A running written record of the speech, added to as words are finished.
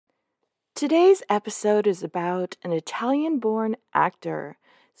Today's episode is about an Italian-born actor,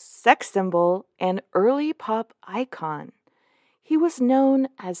 sex symbol, and early pop icon. He was known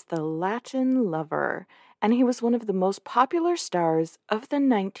as the Latin Lover, and he was one of the most popular stars of the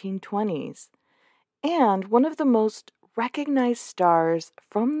 1920s, and one of the most recognized stars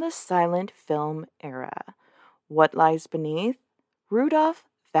from the silent film era. What lies beneath? Rudolph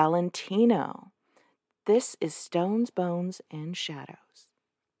Valentino. This is Stones, Bones, and Shadows.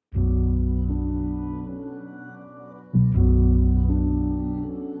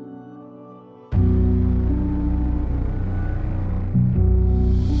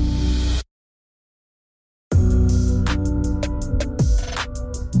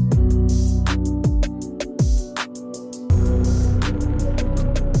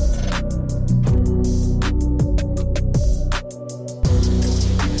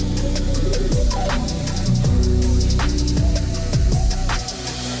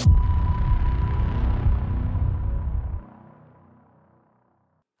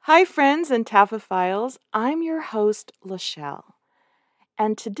 Hi, friends and Taphophiles. I'm your host, Lachelle.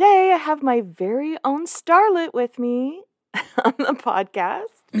 And today I have my very own starlet with me on the podcast.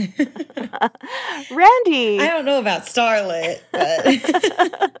 Randy. I don't know about starlet, but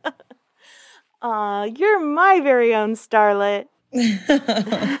you're my very own starlet.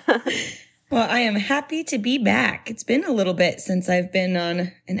 Well, I am happy to be back. It's been a little bit since I've been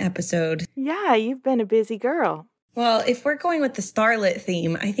on an episode. Yeah, you've been a busy girl. Well, if we're going with the starlet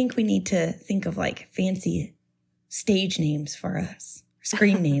theme, I think we need to think of like fancy stage names for us.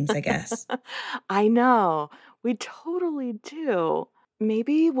 Screen names, I guess. I know. We totally do.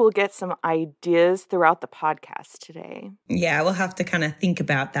 Maybe we'll get some ideas throughout the podcast today. Yeah, we'll have to kind of think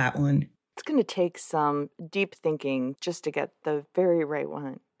about that one. It's going to take some deep thinking just to get the very right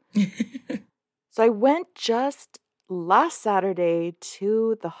one. So I went just last Saturday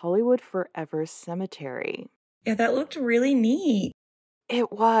to the Hollywood Forever Cemetery. Yeah, that looked really neat.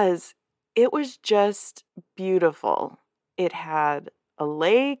 It was. It was just beautiful. It had a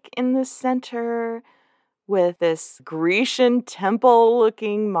lake in the center with this Grecian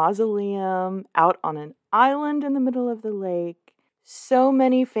temple-looking mausoleum out on an island in the middle of the lake. So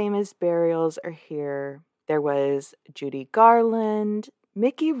many famous burials are here. There was Judy Garland,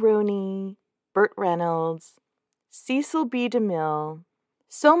 Mickey Rooney, Burt Reynolds, Cecil B. DeMille.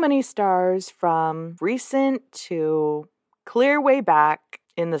 So many stars from recent to clear way back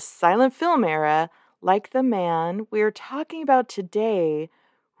in the silent film era, like the man we are talking about today,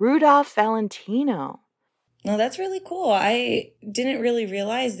 Rudolph Valentino. No, that's really cool. I didn't really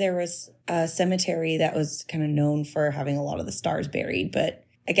realize there was a cemetery that was kind of known for having a lot of the stars buried, but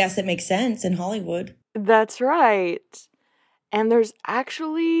I guess it makes sense in Hollywood. That's right. And there's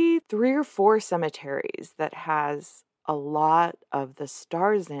actually 3 or 4 cemeteries that has a lot of the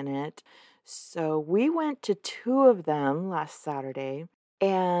stars in it. So we went to 2 of them last Saturday,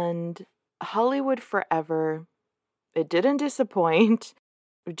 and Hollywood Forever, it didn't disappoint.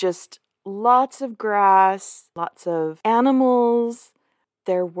 Just lots of grass, lots of animals.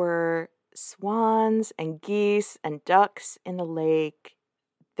 There were swans and geese and ducks in the lake.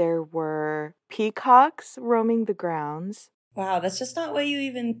 There were peacocks roaming the grounds. Wow, that's just not what you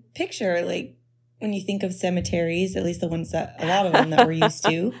even picture, like, when you think of cemeteries, at least the ones that, a lot of them that we're used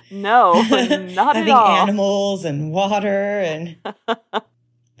to. No, not at having all. animals and water and...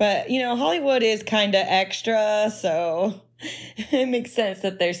 But, you know, Hollywood is kind of extra, so it makes sense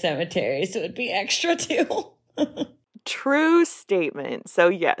that there's cemeteries, so it'd be extra too. True statement. So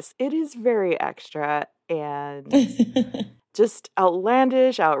yes, it is very extra and just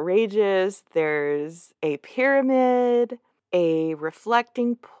outlandish, outrageous. There's a pyramid, a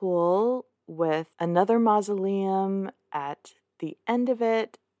reflecting pool with another mausoleum at the end of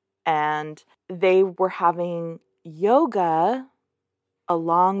it, and they were having yoga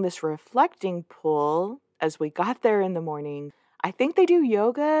along this reflecting pool as we got there in the morning. I think they do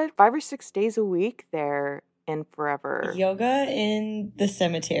yoga 5 or 6 days a week there in Forever. Yoga in the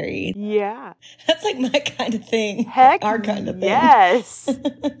cemetery. Yeah. That's like my kind of thing. Heck, our kind of thing. Yes.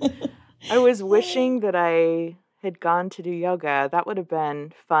 I was wishing that I had gone to do yoga. That would have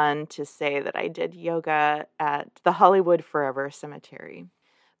been fun to say that I did yoga at the Hollywood Forever Cemetery.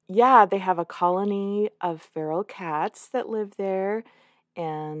 Yeah, they have a colony of feral cats that live there,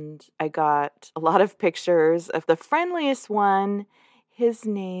 and I got a lot of pictures of the friendliest one. His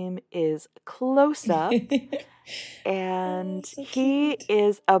name is Close Up, and so he cute.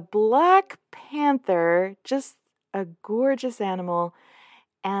 is a black panther, just a gorgeous animal.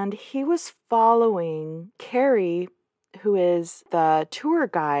 And he was following Carrie, who is the tour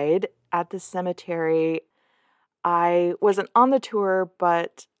guide at the cemetery. I wasn't on the tour,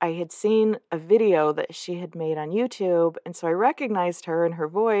 but I had seen a video that she had made on YouTube, and so I recognized her and her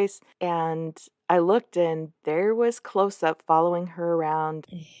voice, and I looked and there was Close Up following her around.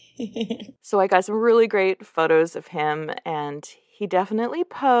 So I got some really great photos of him, and he definitely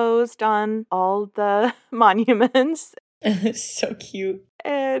posed on all the monuments. So cute.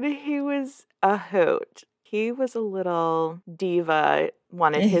 And he was a hoot. He was a little diva,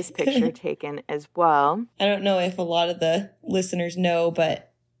 wanted his picture taken as well. I don't know if a lot of the listeners know,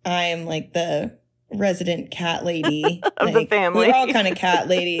 but I am like the resident cat lady of the family. We're all kind of cat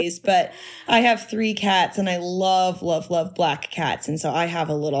ladies, but I have 3 cats and I love, love, love black cats. And so I have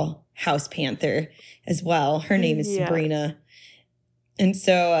a little house panther as well. Her name is Sabrina. And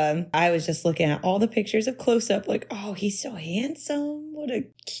so I was just looking at all the pictures of Close Up, like, oh, he's so handsome. What a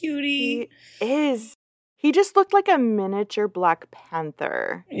cutie. He is. He just looked like a miniature Black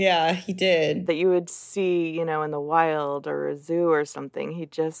Panther. Yeah, he did. That you would see, in the wild or a zoo or something. He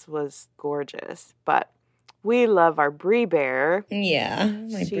just was gorgeous. But we love our Brie Bear. Yeah,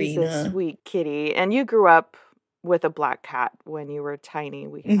 my She's a sweet kitty. And you grew up with a black cat when you were tiny.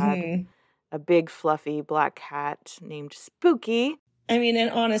 We had a big fluffy black cat named Spooky. I mean, and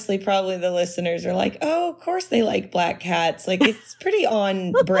honestly, probably the listeners are like, oh, of course they like black cats. Like, it's pretty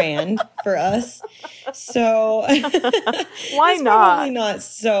on brand for us. So why it's not? Probably not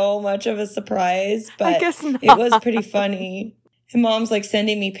so much of a surprise, but I guess not. It was pretty funny. And Mom's like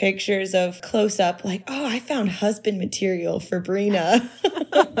sending me pictures of Close Up, like, oh, I found husband material for Brina.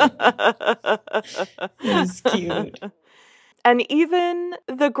 It was cute. And even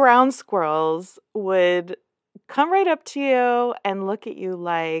the ground squirrels would come right up to you and look at you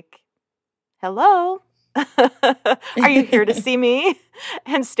like, hello, are you here to see me?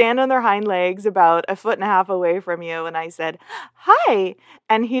 And stand on their hind legs about 1.5 feet away from you. And I said, hi.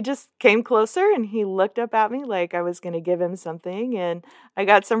 And he just came closer and he looked up at me like I was going to give him something. And I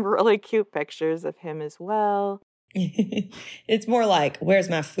got some really cute pictures of him as well. It's more like, where's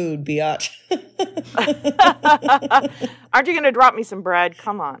my food, biatch? Aren't you going to drop me some bread?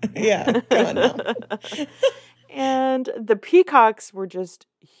 Come on. Yeah, come on now. And the peacocks were just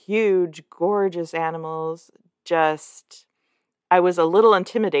huge, gorgeous animals. I was a little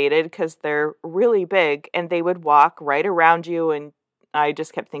intimidated because they're really big and they would walk right around you. And I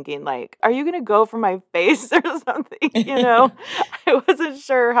just kept thinking, like, are you going to go for my face or something? I wasn't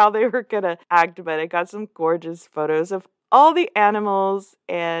sure how they were going to act, but I got some gorgeous photos of all the animals.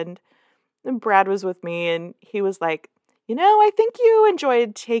 And Brad was with me and he was like, I think you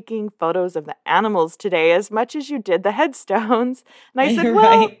enjoyed taking photos of the animals today as much as you did the headstones. And I said,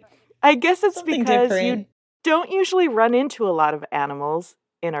 well, I guess it's something because different. You don't usually run into a lot of animals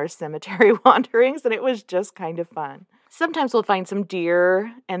in our cemetery wanderings, and it was just kind of fun. Sometimes we'll find some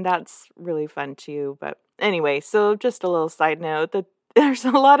deer, and that's really fun too. But anyway, so just a little side note that there's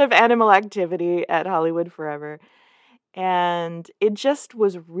a lot of animal activity at Hollywood Forever. And it just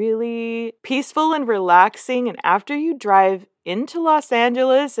was really peaceful and relaxing. And after you drive into Los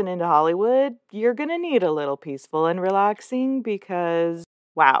Angeles and into Hollywood, you're going to need a little peaceful and relaxing because,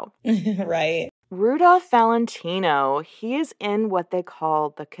 wow. Right. Rudolph Valentino, he is in what they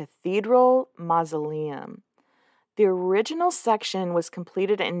call the Cathedral Mausoleum. The original section was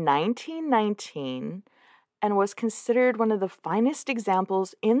completed in 1919 and was considered one of the finest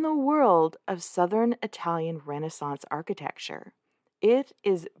examples in the world of Southern Italian Renaissance architecture. It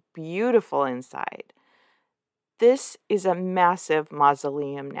is beautiful inside. This is a massive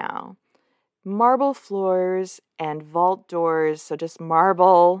mausoleum now. Marble floors and vault doors, so just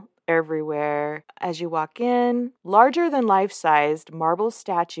marble everywhere. As you walk in, larger than life-sized marble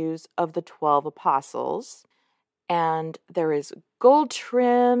statues of the 12 apostles. And there is gold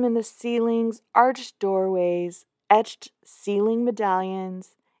trim in the ceilings, arched doorways, etched ceiling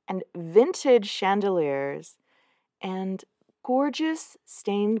medallions, and vintage chandeliers, and gorgeous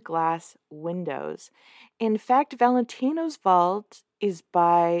stained glass windows. In fact, Valentino's vault is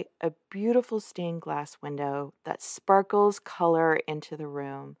by a beautiful stained glass window that sparkles color into the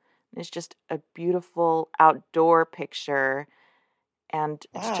room. It's just a beautiful outdoor picture, and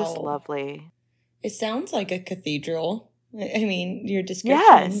it's just lovely. It sounds like a cathedral. I mean, your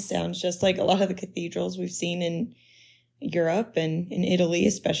description sounds just like a lot of the cathedrals we've seen in Europe and in Italy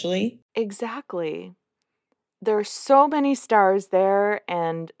especially. Exactly. There are so many stars there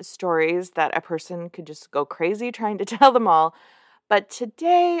and stories that a person could just go crazy trying to tell them all. But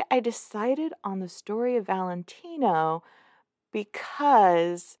today I decided on the story of Valentino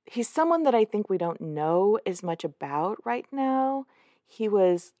because he's someone that I think we don't know as much about right now. He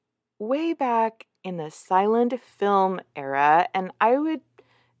was way back in the silent film era, and I would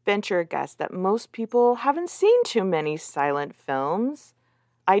venture a guess that most people haven't seen too many silent films.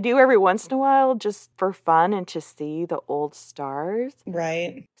 I do every once in a while just for fun and to see the old stars.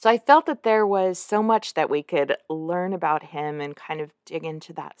 Right. So I felt that there was so much that we could learn about him and kind of dig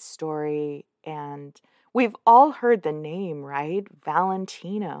into that story. And we've all heard the name, right?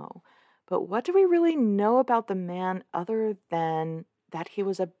 Valentino. But what do we really know about the man other than that he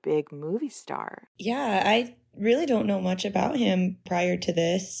was a big movie star? Yeah, I really don't know much about him prior to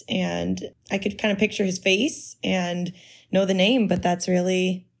this. And I could kind of picture his face and know the name, but that's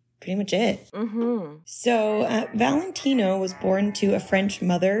really pretty much it. Mm-hmm. So Valentino was born to a French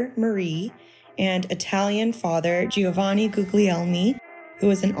mother, Marie, and Italian father, Giovanni Guglielmi, who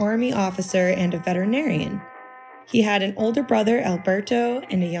was an army officer and a veterinarian. He had an older brother, Alberto,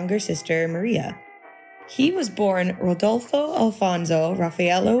 and a younger sister, Maria. He was born Rodolfo Alfonso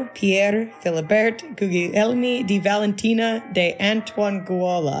Raffaello Pier Filibert Guglielmi di Valentina de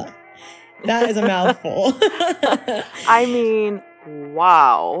Antonguola. That is a mouthful. I mean,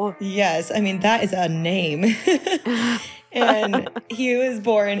 wow. Yes, I mean, that is a name. And he was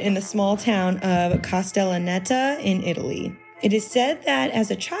born in the small town of Castellaneta in Italy. It is said that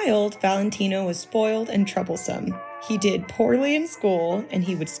as a child, Valentino was spoiled and troublesome. He did poorly in school, and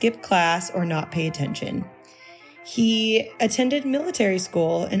he would skip class or not pay attention. He attended military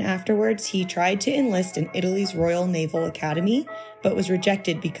school, and afterwards he tried to enlist in Italy's Royal Naval Academy, but was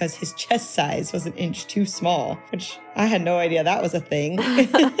rejected because his chest size was an inch too small, which I had no idea that was a thing.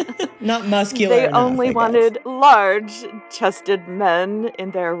 Not muscular They enough, only I guess. wanted large-chested men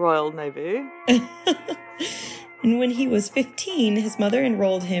in their Royal Navy. And when he was 15, his mother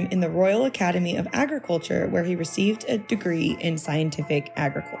enrolled him in the Royal Academy of Agriculture, where he received a degree in scientific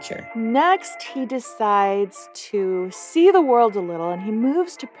agriculture. Next, he decides to see the world a little, and he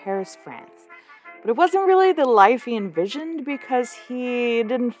moves to Paris, France. But it wasn't really the life he envisioned because he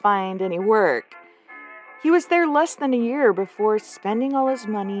didn't find any work. He was there less than a year before spending all his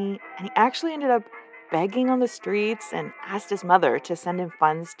money, and he actually ended up begging on the streets and asked his mother to send him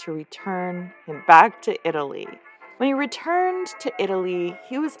funds to return him back to Italy. When he returned to Italy,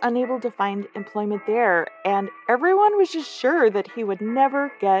 he was unable to find employment there, and everyone was just sure that he would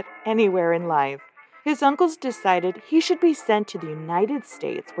never get anywhere in life. His uncles decided he should be sent to the United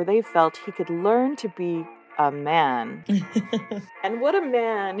States, where they felt he could learn to be a man. And what a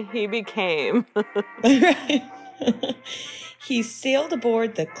man he became. Right. He sailed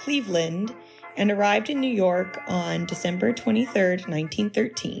aboard the Cleveland and arrived in New York on December 23rd,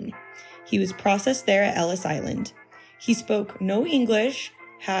 1913. He was processed there at Ellis Island. He spoke no English,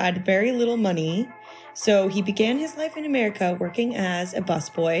 had very little money, so he began his life in America working as a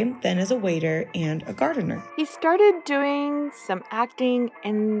busboy, then as a waiter and a gardener. He started doing some acting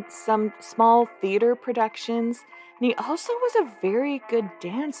in some small theater productions, and he also was a very good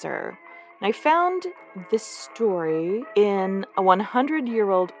dancer. And I found this story in a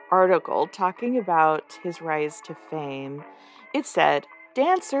 100-year-old article talking about his rise to fame. It said,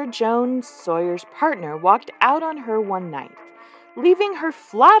 dancer Joan Sawyer's partner walked out on her one night, leaving her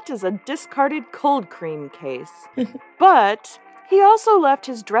flat as a discarded cold cream case. But he also left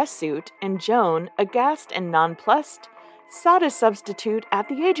his dress suit, and Joan, aghast and nonplussed, sought a substitute at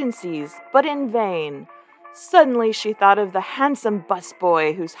the agencies, but in vain. Suddenly she thought of the handsome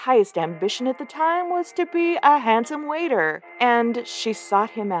busboy whose highest ambition at the time was to be a handsome waiter, and she sought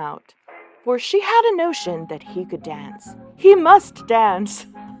him out. For she had a notion that he could dance. He must dance.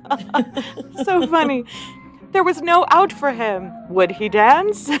 So funny. There was no out for him. Would he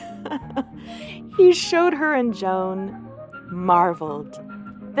dance? He showed her, and Joan marveled.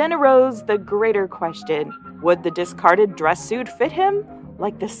 Then arose the greater question. Would the discarded dress suit fit him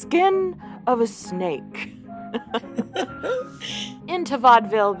like the skin of a snake? Into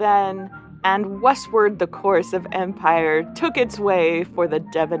vaudeville then, and westward the course of empire took its way for the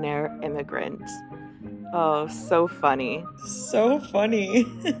debonair immigrant. Oh, so funny. So funny.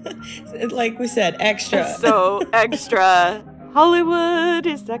 Like we said, extra. So extra. Hollywood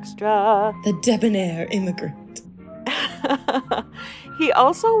is extra. The debonair immigrant. He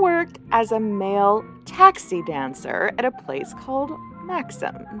also worked as a male taxi dancer at a place called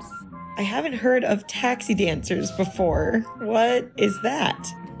Maxim's. I haven't heard of taxi dancers before. What is that?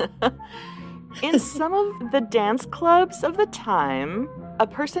 In some of the dance clubs of the time, a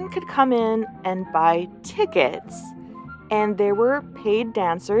person could come in and buy tickets, and there were paid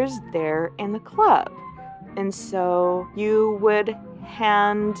dancers there in the club. And so you would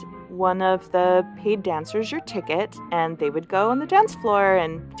hand one of the paid dancers your ticket, and they would go on the dance floor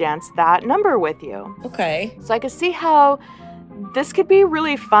and dance that number with you. Okay. So I could see how this could be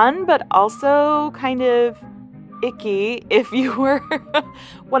really fun, but also kind of icky if you were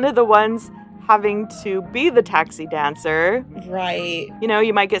one of the ones having to be the taxi dancer. Right. You know,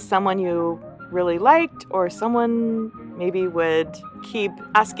 you might get someone you really liked, or someone maybe would keep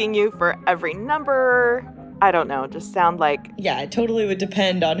asking you for every number. I don't know, just sound like... Yeah, it totally would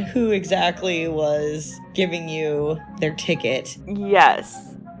depend on who exactly was giving you their ticket.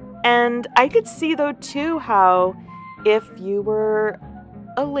 Yes. And I could see, though, too, how if you were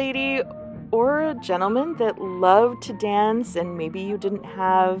a lady or a gentleman that loved to dance and maybe you didn't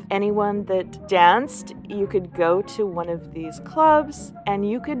have anyone that danced, you could go to one of these clubs and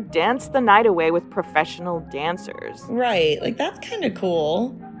you could dance the night away with professional dancers. Right, like that's kind of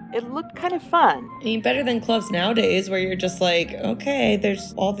cool. It looked kind of fun. I mean, better than clubs nowadays where you're just like, okay,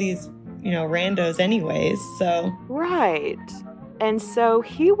 there's all these, randos anyways, so. Right. And so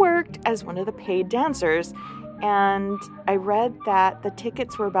he worked as one of the paid dancers, and I read that the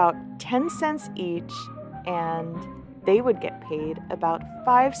tickets were about 10 cents each, and they would get paid about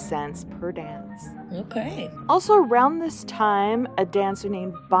 5 cents per dance. Okay. Also, around this time, a dancer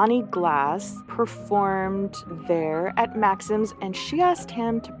named Bonnie Glass performed there at Maxim's, and she asked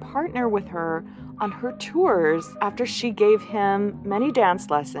him to partner with her on her tours after she gave him many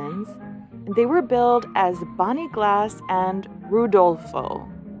dance lessons. They were billed as Bonnie Glass and Rudolfo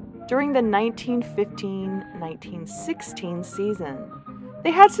during the 1915-1916 season.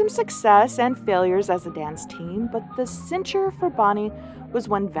 They had some success and failures as a dance team, but the cincher for Bonnie was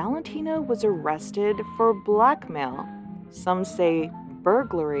when Valentino was arrested for blackmail, some say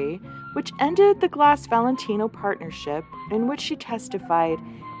burglary, which ended the Glass-Valentino partnership, in which she testified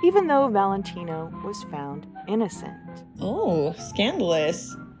even though Valentino was found innocent. Oh,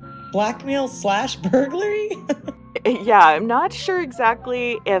 scandalous. Blackmail/burglary? Yeah, I'm not sure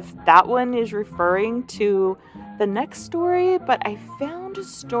exactly if that one is referring to the next story, but I found a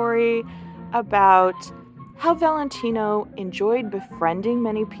story about how Valentino enjoyed befriending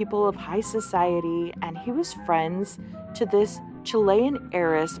many people of high society, and he was friends to this Chilean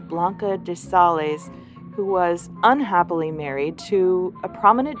heiress, Blanca de Sales, who was unhappily married to a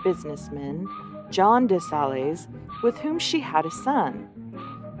prominent businessman, John de Sales, with whom she had a son.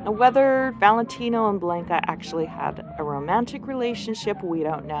 Now, whether Valentino and Blanca actually had a romantic relationship, we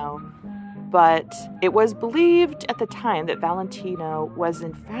don't know. But it was believed at the time that Valentino was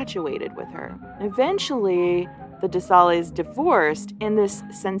infatuated with her. Eventually, the de Sales divorced in this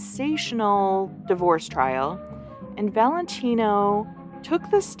sensational divorce trial, and Valentino took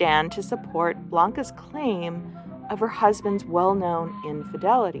the stand to support Blanca's claim of her husband's well-known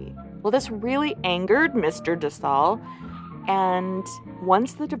infidelity. Well, this really angered Mr. de Sales, and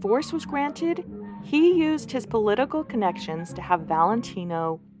once the divorce was granted, he used his political connections to have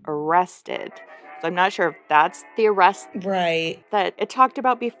Valentino arrested. So I'm not sure if that's the arrest that it talked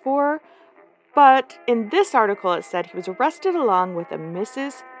about before, but in this article it said he was arrested along with a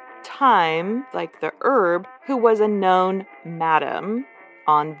Mrs. Time, like the herb, who was a known madam,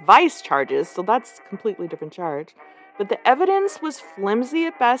 on vice charges, so that's a completely different charge. But the evidence was flimsy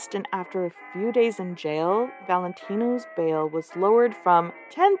at best, and after a few days in jail, Valentino's bail was lowered from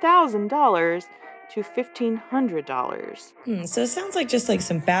 $10,000 to $1,500. So it sounds like just like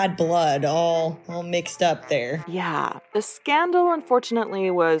some bad blood all mixed up there. Yeah. The scandal,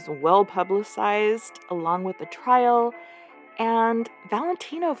 unfortunately, was well publicized along with the trial, and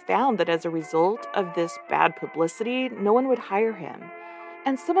Valentino found that as a result of this bad publicity, no one would hire him.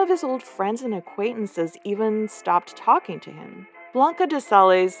 And some of his old friends and acquaintances even stopped talking to him. Blanca de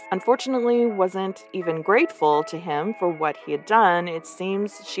Sales, unfortunately, wasn't even grateful to him for what he had done. It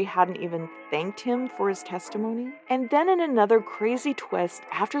seems she hadn't even thanked him for his testimony. And then in another crazy twist,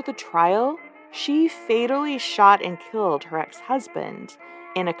 after the trial, she fatally shot and killed her ex-husband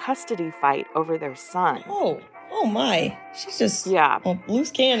in a custody fight over their son. Oh my. She's just a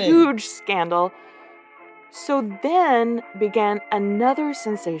loose cannon. Huge scandal. So then began another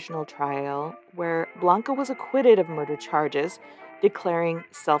sensational trial where Blanca was acquitted of murder charges, declaring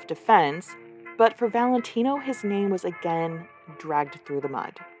self-defense, but for Valentino, his name was again dragged through the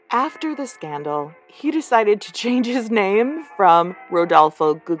mud. After the scandal, he decided to change his name from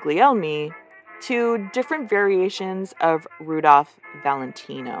Rodolfo Guglielmi to different variations of Rudolph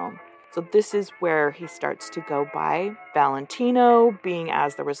Valentino. So this is where he starts to go by Valentino, being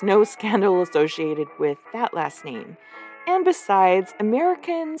as there was no scandal associated with that last name. And besides,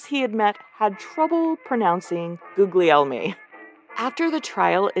 Americans he had met had trouble pronouncing Guglielmi. After the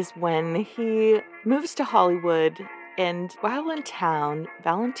trial is when he moves to Hollywood, and while in town,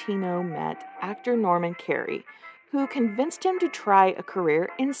 Valentino met actor Norman Carey, who convinced him to try a career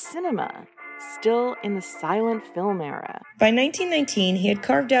in cinema, still in the silent film era. By 1919, he had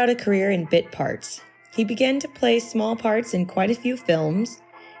carved out a career in bit parts. He began to play small parts in quite a few films.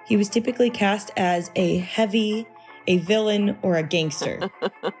 He was typically cast as a heavy, a villain, or a gangster.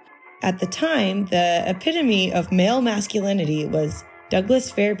 At the time, the epitome of male masculinity was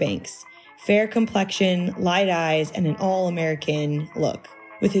Douglas Fairbanks, fair complexion, light eyes, and an all-American look.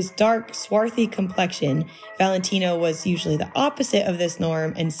 With his dark, swarthy complexion, Valentino was usually the opposite of this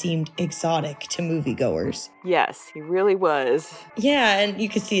norm and seemed exotic to moviegoers. Yes, he really was. Yeah, and you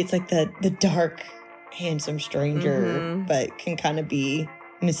can see it's like the dark, handsome stranger, but can kind of be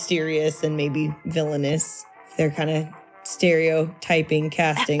mysterious and maybe villainous. They're kind of stereotyping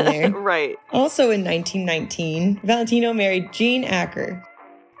casting there. Right. Also in 1919, Valentino married Jean Acker.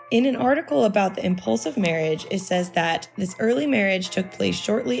 In an article about the impulsive marriage, it says that this early marriage took place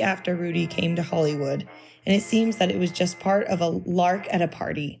shortly after Rudy came to Hollywood, and it seems that it was just part of a lark at a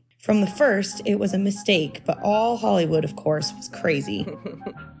party. From the first, it was a mistake, but all Hollywood, of course, was crazy.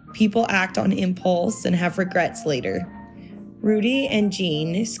 People act on impulse and have regrets later. Rudy and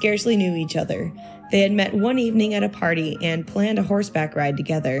Jean scarcely knew each other. They had met one evening at a party and planned a horseback ride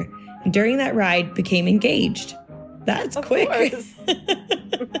together, and during that ride became engaged. That's quick.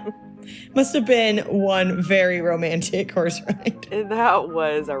 Must have been one very romantic horse ride. That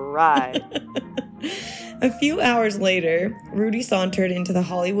was a ride. A few hours later, Rudy sauntered into the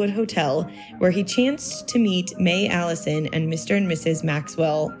Hollywood Hotel, where he chanced to meet May Allison and Mr. and Mrs.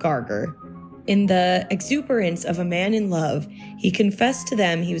 Maxwell Garger. In the exuberance of a man in love, he confessed to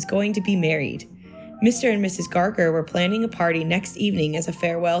them he was going to be married. Mr. and Mrs. Garger were planning a party next evening as a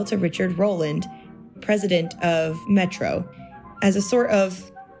farewell to Richard Rowland, president of Metro. As a sort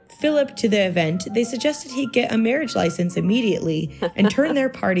of fill-up to the event, they suggested he get a marriage license immediately and turn their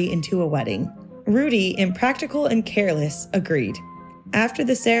party into a wedding. Rudy, impractical and careless, agreed. After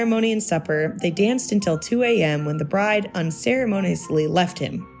the ceremony and supper, they danced until 2 a.m. when the bride unceremoniously left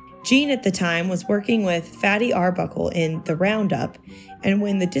him. Jean at the time was working with Fatty Arbuckle in The Roundup, and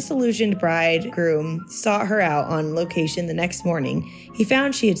when the disillusioned bridegroom sought her out on location the next morning, he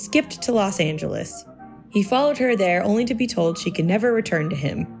found she had skipped to Los Angeles. He followed her there only to be told she could never return to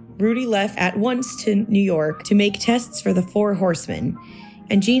him. Rudy left at once to New York to make tests for the Four Horsemen,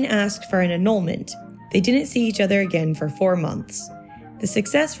 and Jean asked for an annulment. They didn't see each other again for 4 months. The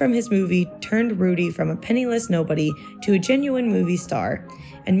success from his movie turned Rudy from a penniless nobody to a genuine movie star,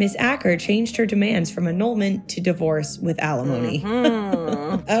 and Miss Acker changed her demands from annulment to divorce with alimony.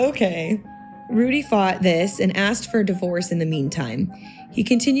 Okay. Rudy fought this and asked for a divorce in the meantime. He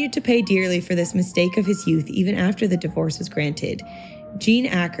continued to pay dearly for this mistake of his youth even after the divorce was granted. Jean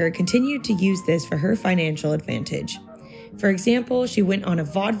Acker continued to use this for her financial advantage. For example, she went on a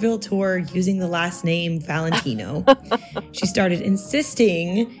vaudeville tour using the last name Valentino. She started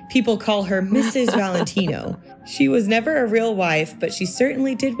insisting people call her Mrs. Valentino. She was never a real wife, but she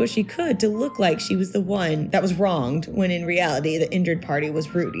certainly did what she could to look like she was the one that was wronged, when in reality the injured party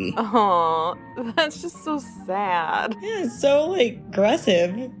was Rudy. Oh, that's just so sad. Yeah, it's so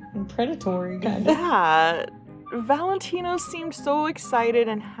aggressive and predatory kind of. Yeah. Valentino seemed so excited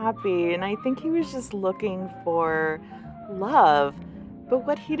and happy, and I think he was just looking for love. But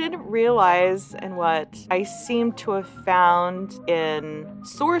what he didn't realize, and what I seem to have found in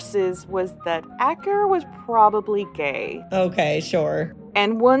sources, was that Acker was probably gay. Okay, sure.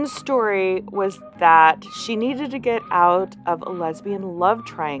 And one story was that she needed to get out of a lesbian love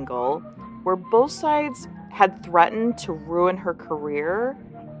triangle where both sides had threatened to ruin her career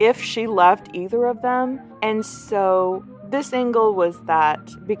if she left either of them. And so this angle was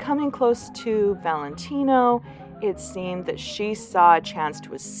that, becoming close to Valentino, it seemed that she saw a chance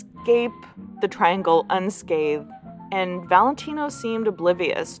to escape the triangle unscathed, and Valentino seemed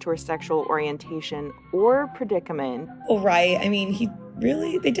oblivious to her sexual orientation or predicament. Well, right. I mean,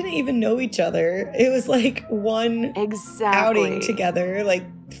 they didn't even know each other. It was like one outing together, like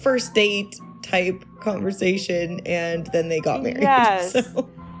first date type conversation, and then they got married. Yes. So.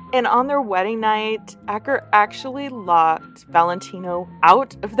 And on their wedding night, Acker actually locked Valentino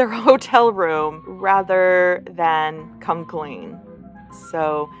out of their hotel room rather than come clean.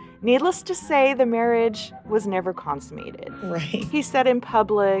 So, needless to say, the marriage was never consummated. Right. He said in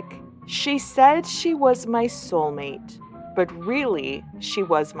public, "She said she was my soulmate, but really, she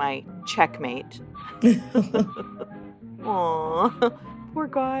was my checkmate." Aww, poor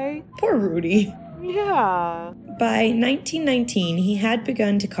guy. Poor Rudy. Yeah. By 1919, he had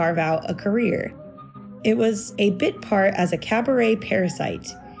begun to carve out a career. It was a bit part as a cabaret parasite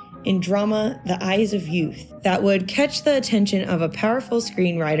in drama The Eyes of Youth that would catch the attention of a powerful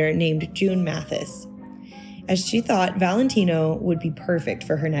screenwriter named June Mathis, as she thought Valentino would be perfect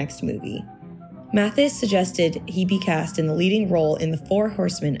for her next movie. Mathis suggested he be cast in the leading role in The Four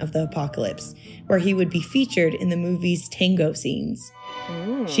Horsemen of the Apocalypse, where he would be featured in the movie's tango scenes.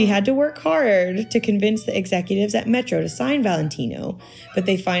 She had to work hard to convince the executives at Metro to sign Valentino, but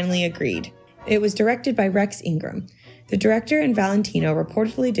they finally agreed. It was directed by Rex Ingram. The director and Valentino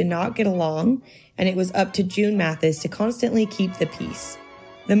reportedly did not get along, and it was up to June Mathis to constantly keep the peace.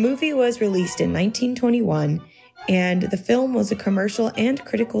 The movie was released in 1921, and the film was a commercial and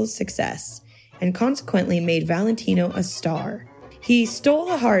critical success, and consequently made Valentino a star. He stole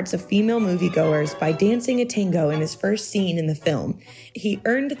the hearts of female moviegoers by dancing a tango in his first scene in the film. He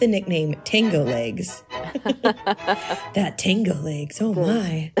earned the nickname Tango Legs. That Tango Legs, oh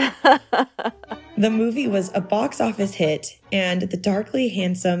my. The movie was a box office hit, and the darkly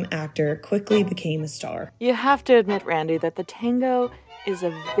handsome actor quickly became a star. You have to admit, Randy, that the tango is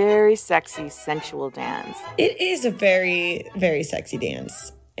a very sexy, sensual dance. It is a very, very sexy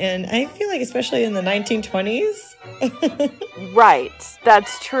dance. And I feel like especially in the 1920s. Right,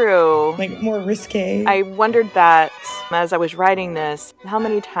 that's true. Like more risque. I wondered that as I was writing this, how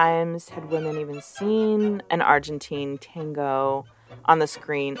many times had women even seen an Argentine tango on the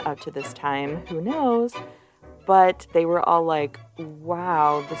screen up to this time? Who knows? But they were all like,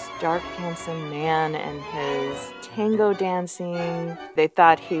 wow, this dark, handsome man and his tango dancing. They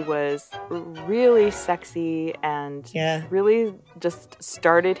thought he was really sexy and really just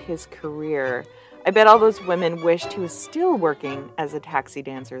started his career. I bet all those women wished he was still working as a taxi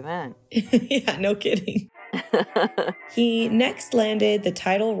dancer then. Yeah, no kidding. He next landed the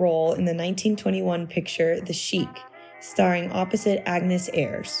title role in the 1921 picture The Sheik, starring opposite Agnes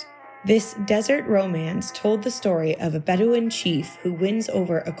Ayres. This desert romance told the story of a Bedouin chief who wins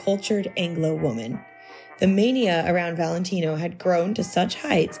over a cultured Anglo woman. The mania around Valentino had grown to such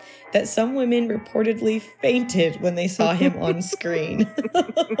heights that some women reportedly fainted when they saw him on screen.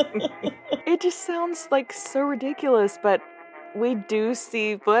 It just sounds like so ridiculous, but we do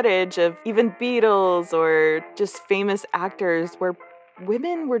see footage of even Beatles or just famous actors where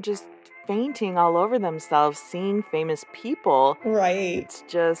women were just fainting all over themselves seeing famous people. Right.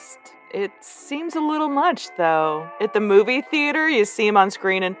 It seems a little much, though. At the movie theater, you see him on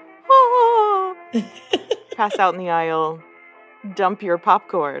screen and pass out in the aisle, dump your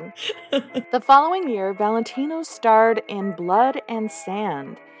popcorn. The following year, Valentino starred in Blood and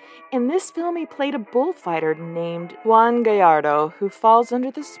Sand. In this film, he played a bullfighter named Juan Gallardo, who falls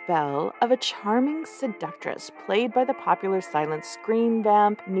under the spell of a charming seductress played by the popular silent screen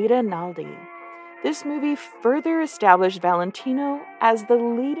vamp Nita Naldi. This movie further established Valentino as the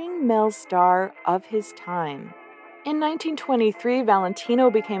leading male star of his time. In 1923, Valentino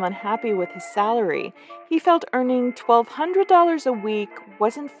became unhappy with his salary. He felt earning $1,200 a week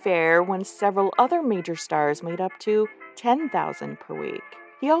wasn't fair when several other major stars made up to $10,000 per week.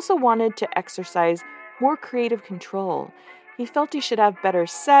 He also wanted to exercise more creative control. He felt he should have better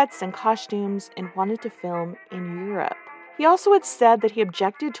sets and costumes and wanted to film in Europe. He also had said that he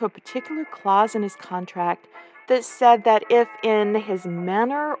objected to a particular clause in his contract that said that if in his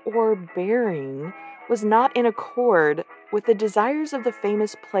manner or bearing was not in accord with the desires of the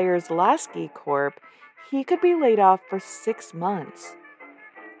famous Players Lasky Corp., he could be laid off for 6 months.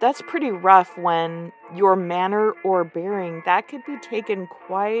 That's pretty rough when your manner or bearing, that could be taken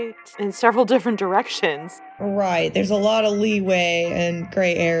quite in several different directions. Right. There's a lot of leeway and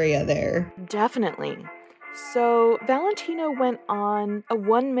gray area there. Definitely. So Valentino went on a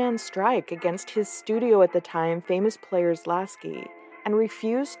one-man strike against his studio at the time, Famous Players Lasky, and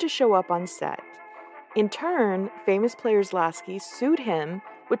refused to show up on set. In turn, Famous Players Lasky sued him,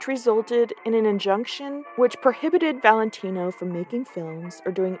 which resulted in an injunction which prohibited Valentino from making films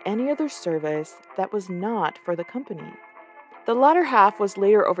or doing any other service that was not for the company. The latter half was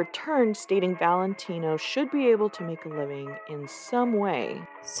later overturned, stating Valentino should be able to make a living in some way.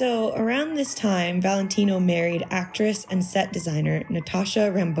 So, around this time, Valentino married actress and set designer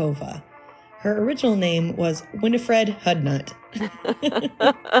Natasha Rambova. Her original name was Winifred Hudnut.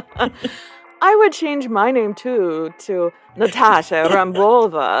 I would change my name, too, to Natasha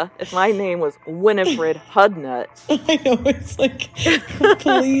Rambova if my name was Winifred Hudnut. I know, it's like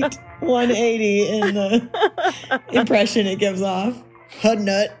complete 180 in the impression it gives off.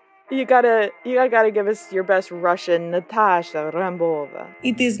 Hudnut. You gotta give us your best Russian, Natasha Rambova.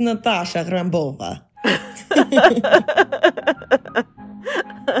 It is Natasha Rambova.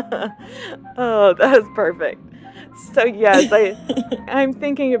 Oh, that is perfect. So yes, I'm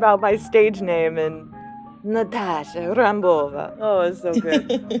thinking about my stage name and Natasha Rambova. Oh, it's so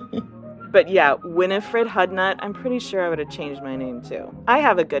good. But yeah, Winifred Hudnut, I'm pretty sure I would have changed my name too. I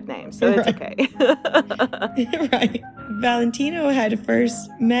have a good name, so it's okay. Right. Valentino had first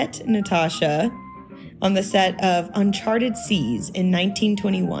met Natasha on the set of Uncharted Seas in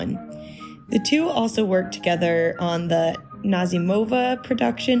 1921. The two also worked together on the Nazimova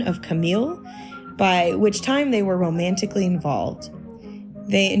production of Camille, by which time they were romantically involved.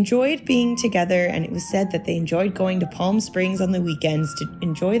 They enjoyed being together, and it was said that they enjoyed going to Palm Springs on the weekends to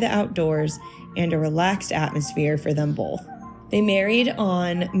enjoy the outdoors and a relaxed atmosphere for them both. They married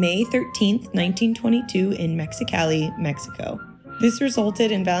on May 13th, 1922 in Mexicali, Mexico. This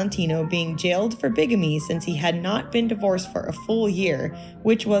resulted in Valentino being jailed for bigamy since he had not been divorced for a full year,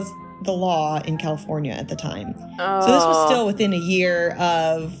 which was the law in California at the time. So this was still within a year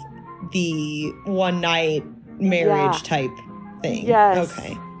of the one-night marriage type thing. Yes.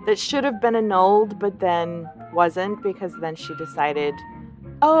 Okay. That should have been annulled, but then wasn't, because then she decided,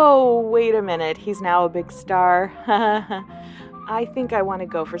 oh, wait a minute, he's now a big star. I think I want to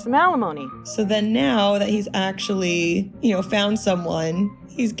go for some alimony. So then now that he's actually, found someone,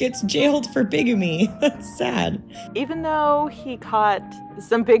 he gets jailed for bigamy. That's sad. Even though he caught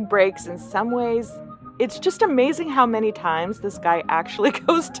some big breaks in some ways, it's just amazing how many times this guy actually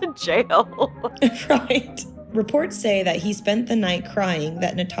goes to jail. Right. Reports say that he spent the night crying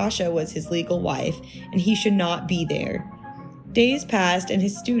that Natasha was his legal wife and he should not be there. Days passed and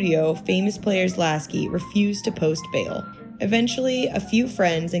his studio, Famous Players Lasky, refused to post bail. Eventually, a few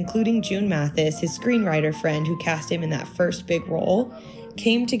friends, including June Mathis, his screenwriter friend who cast him in that first big role,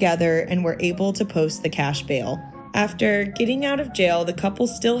 came together and were able to post the cash bail. After getting out of jail, the couple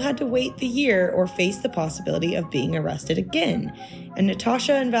still had to wait the year or face the possibility of being arrested again. And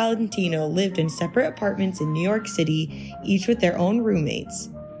Natasha and Valentino lived in separate apartments in New York City, each with their own roommates.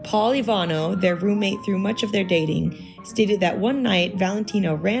 Paul Ivano, their roommate through much of their dating, stated that one night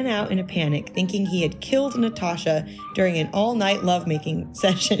Valentino ran out in a panic thinking he had killed Natasha during an all-night lovemaking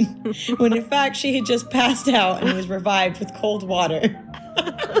session, when in fact she had just passed out and was revived with cold water.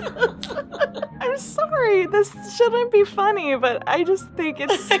 I'm sorry, this shouldn't be funny, but I just think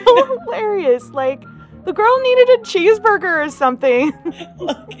it's so hilarious. Like, the girl needed a cheeseburger or something.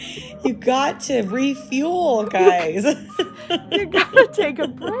 Look, you got to refuel, guys. You gotta take a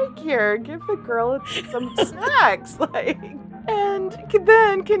break here. Give the girl some snacks, And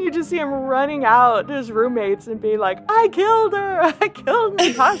then can you just see him running out to his roommates and be like, I killed her! I killed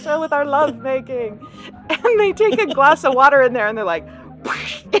Natasha with our lovemaking. And they take a glass of water in there and they're like,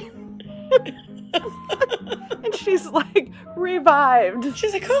 and she's like revived.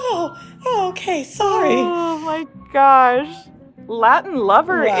 She's like, oh, okay, sorry. Oh my gosh. Latin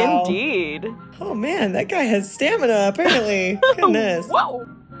lover indeed. Oh man, that guy has stamina, apparently. Goodness. Whoa.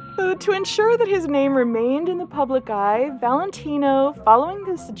 So to ensure that his name remained in the public eye, Valentino, following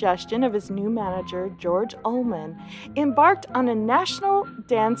the suggestion of his new manager, George Ullman, embarked on a national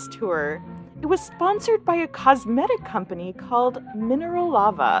dance tour. It was sponsored by a cosmetic company called Mineral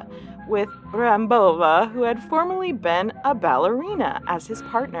Lava, with Rambova, who had formerly been a ballerina, as his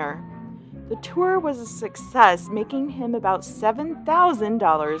partner. The tour was a success, making him about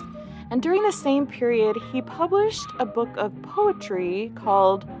 $7,000, and during the same period, he published a book of poetry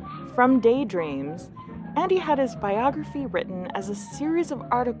called From Daydreams, and he had his biography written as a series of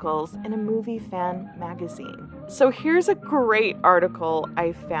articles in a movie fan magazine. So here's a great article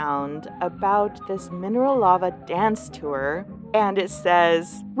I found about this Mineral Lava dance tour, and it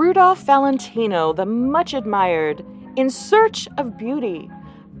says, Rudolph Valentino, the much admired, in search of beauty.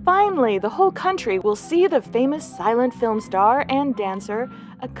 Finally, the whole country will see the famous silent film star and dancer,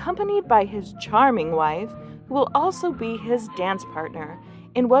 accompanied by his charming wife, who will also be his dance partner,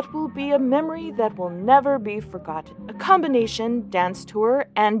 in what will be a memory that will never be forgotten. A combination dance tour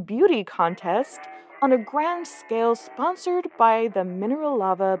and beauty contest on a grand scale sponsored by the Mineral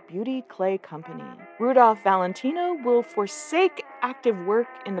Lava Beauty Clay Company. Rudolph Valentino will forsake active work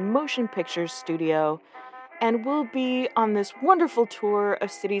in the motion picture studio and will be on this wonderful tour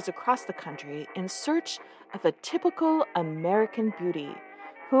of cities across the country in search of a typical American beauty,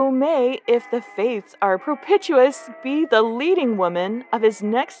 who may, if the fates are propitious, be the leading woman of his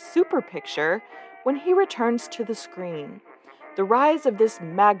next super picture when he returns to the screen. The rise of this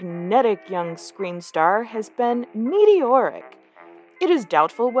magnetic young screen star has been meteoric. It is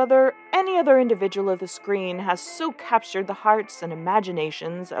doubtful whether any other individual of the screen has so captured the hearts and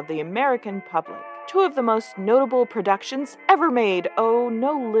imaginations of the American public. Two of the most notable productions ever made owe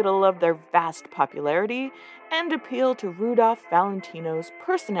no little of their vast popularity and appeal to Rudolph Valentino's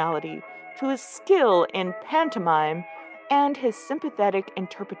personality, to his skill in pantomime, and his sympathetic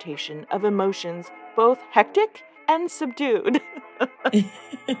interpretation of emotions both hectic and subdued.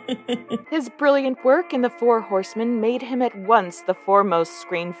 His brilliant work in The Four Horsemen made him at once the foremost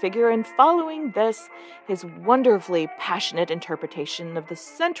screen figure, and following this, his wonderfully passionate interpretation of the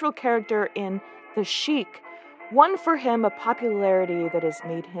central character in The Sheik won for him a popularity that has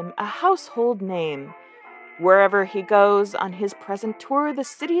made him a household name. Wherever he goes on his present tour, the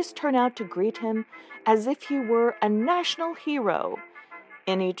cities turn out to greet him as if he were a national hero.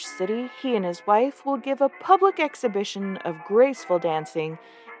 In each city, he and his wife will give a public exhibition of graceful dancing,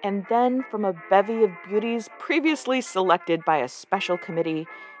 and then, from a bevy of beauties previously selected by a special committee,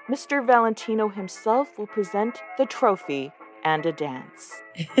 Mr. Valentino himself will present the trophy and a dance.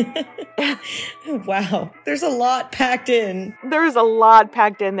 Wow, there's a lot packed in. There's a lot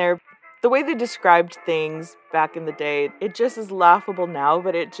packed in there. The way they described things back in the day, it just is laughable now,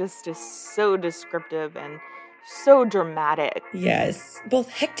 but it just is so descriptive and so dramatic. Yes, both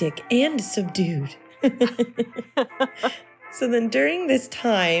hectic and subdued. So then during this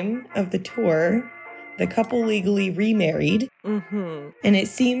time of the tour, the couple legally remarried. Mm-hmm. And it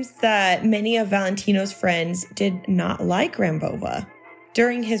seems that many of Valentino's friends did not like Rambova.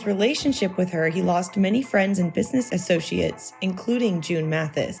 During his relationship with her, he lost many friends and business associates, including June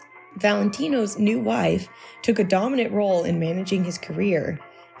Mathis. Valentino's new wife took a dominant role in managing his career.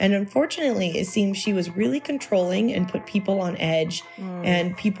 And unfortunately, it seems she was really controlling and put people on edge,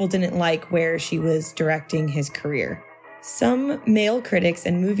 and people didn't like where she was directing his career. Some male critics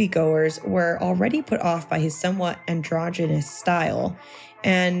and moviegoers were already put off by his somewhat androgynous style,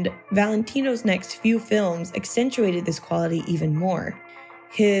 and Valentino's next few films accentuated this quality even more.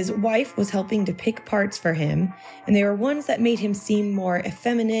 His wife was helping to pick parts for him, and they were ones that made him seem more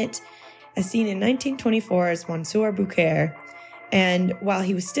effeminate, as seen in 1924's Monsieur Bouquet. And while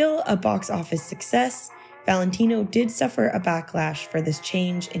he was still a box office success, Valentino did suffer a backlash for this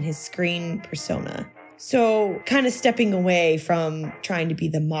change in his screen persona. So kind of stepping away from trying to be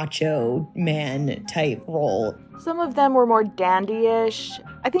the macho man type role. Some of them were more dandyish.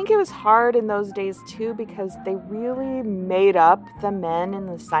 I think it was hard in those days too because they really made up the men in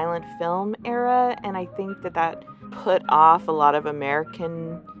the silent film era, and I think that put off a lot of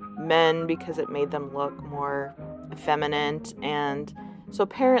American men because it made them look more effeminate. And so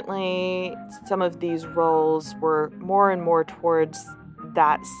apparently some of these roles were more and more towards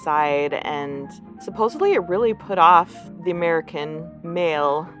that side, and supposedly it really put off the American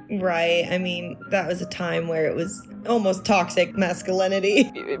male. Right. I mean, that was a time where it was almost toxic masculinity.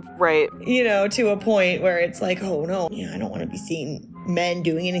 Right. You know, to a point where it's like, oh no, I don't want to be seeing men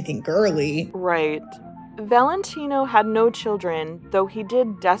doing anything girly. Right. Valentino had no children, though he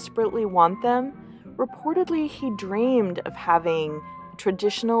did desperately want them. Reportedly, he dreamed of having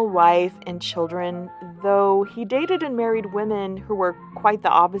traditional wife and children, though he dated and married women who were quite the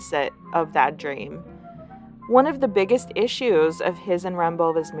opposite of that dream. One of the biggest issues of his and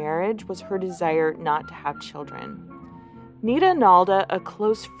Rambova's marriage was her desire not to have children. Nita Nalda, a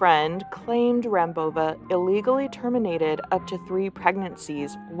close friend, claimed Rambova illegally terminated up to 3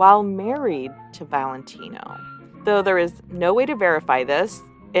 pregnancies while married to Valentino. Though there is no way to verify this,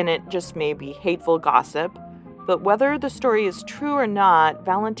 and it just may be hateful gossip, but whether the story is true or not,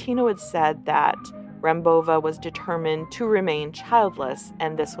 Valentino had said that Rambova was determined to remain childless,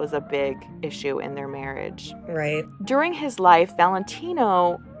 and this was a big issue in their marriage. Right. During his life,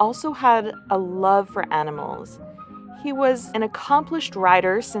 Valentino also had a love for animals. He was an accomplished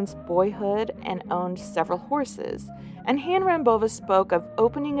rider since boyhood and owned several horses, and he and Rambova spoke of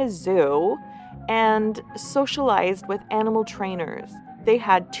opening a zoo and socialized with animal trainers. They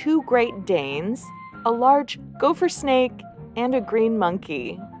had 2 Great Danes, a large gopher snake, and a green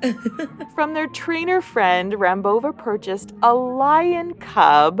monkey. From their trainer friend, Rambova purchased a lion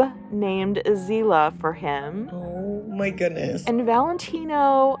cub named Zila for him. Oh my goodness. And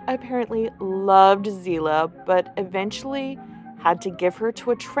Valentino apparently loved Zila, but eventually had to give her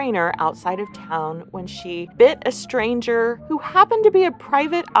to a trainer outside of town when she bit a stranger who happened to be a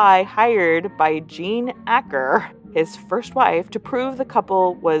private eye hired by Jean Acker, his first wife, to prove the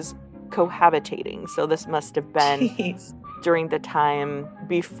couple was cohabitating. So this must have been during the time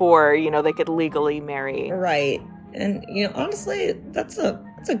before, they could legally marry. Right. And, honestly, that's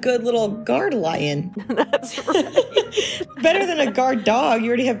a good little guard lion. That's right. Better than a guard dog. You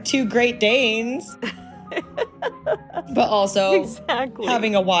already have 2 Great Danes. But also, exactly.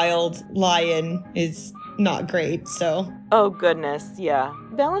 Having a wild lion is not great, so. Oh, goodness, yeah.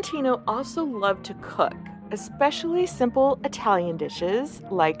 Valentino also loved to cook, especially simple Italian dishes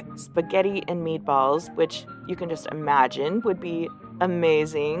like spaghetti and meatballs, which you can just imagine would be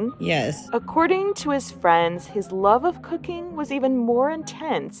amazing. Yes. According to his friends, his love of cooking was even more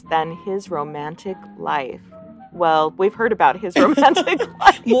intense than his romantic life. Well, we've heard about his romantic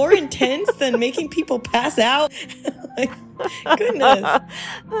life. More intense than making people pass out? Like, goodness.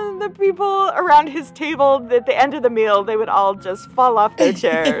 The people around his table at the end of the meal, they would all just fall off their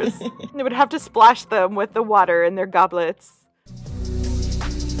chairs. They would have to splash them with the water in their goblets.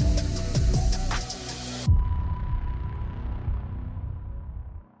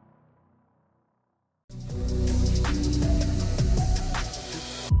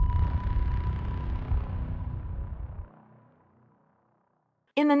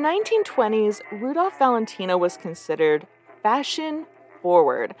 In the 1920s, Rudolph Valentino was considered fashion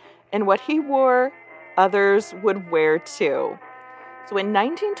forward, and what he wore, others would wear too. So in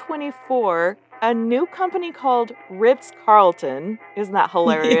 1924, a new company called Ritz-Carlton, isn't that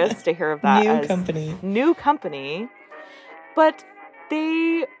hilarious to hear of that? New company. But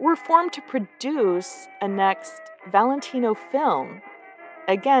they were formed to produce a next Valentino film.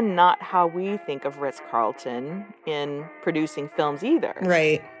 Again, not how we think of Ritz-Carlton in producing films either.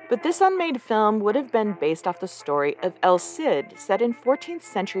 Right. But this unmade film would have been based off the story of El Cid, set in 14th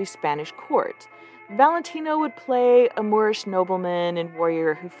century Spanish court. Valentino would play a Moorish nobleman and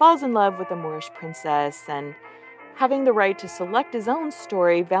warrior who falls in love with a Moorish princess, and having the right to select his own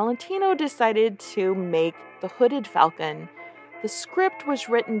story, Valentino decided to make The Hooded Falcon. The script was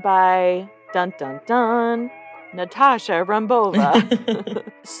written by, dun dun dun, Natasha Rambova.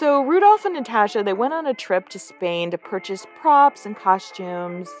 So Rudolph and Natasha, they went on a trip to Spain to purchase props and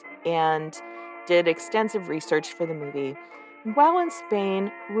costumes and did extensive research for the movie. While in Spain,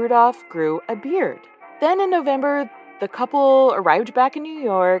 Rudolph grew a beard. Then in November, the couple arrived back in New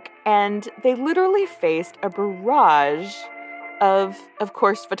York, and they literally faced a barrage of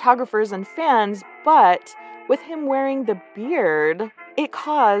course, photographers and fans, but with him wearing the beard, it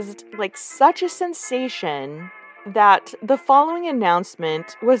caused such a sensation that the following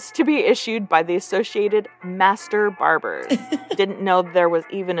announcement was to be issued by the Associated Master Barbers. Didn't know there was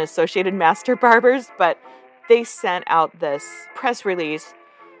even Associated Master Barbers, but they sent out this press release.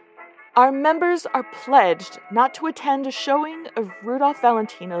 Our members are pledged not to attend a showing of Rudolph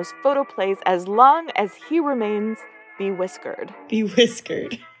Valentino's photo plays as long as he remains bewhiskered.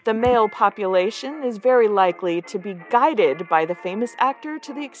 Bewhiskered. The male population is very likely to be guided by the famous actor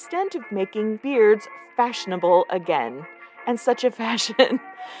to the extent of making beards fashionable again. And such a fashion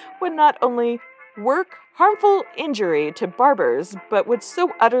would not only work harmful injury to barbers, but would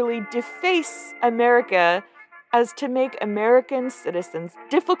so utterly deface America as to make American citizens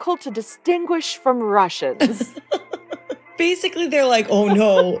difficult to distinguish from Russians. Basically, they're like, oh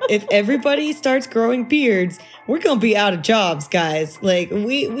no, if everybody starts growing beards, we're going to be out of jobs, guys. We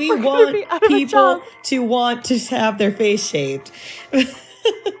want people to want to have their face shaved.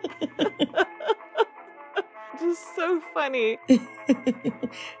 Just so funny.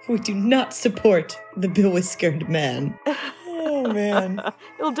 We do not support the bewhiskered man. Oh, man.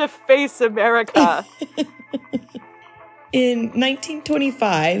 He'll deface America. In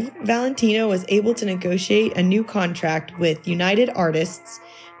 1925, Valentino was able to negotiate a new contract with United Artists,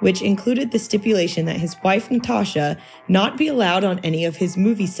 which included the stipulation that his wife Natasha not be allowed on any of his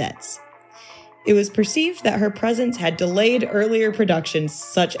movie sets. It was perceived that her presence had delayed earlier productions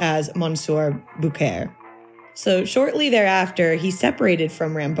such as Monsieur Bouquet. So shortly thereafter, he separated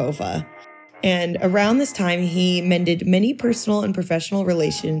from Rambova. And around this time, he mended many personal and professional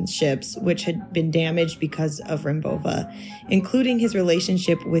relationships which had been damaged because of Rambova, including his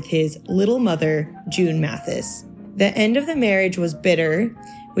relationship with his little mother, June Mathis. The end of the marriage was bitter,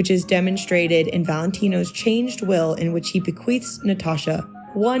 which is demonstrated in Valentino's changed will, in which he bequeaths Natasha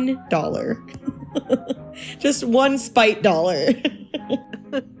 $1. Just one spite dollar.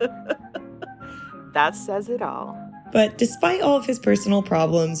 That says it all. But despite all of his personal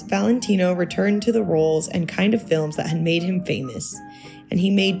problems, Valentino returned to the roles and kind of films that had made him famous. And he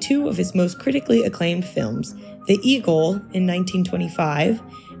made two of his most critically acclaimed films. The Eagle, in 1925,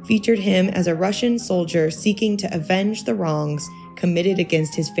 featured him as a Russian soldier seeking to avenge the wrongs committed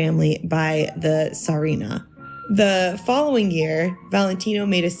against his family by the Tsarina. The following year, Valentino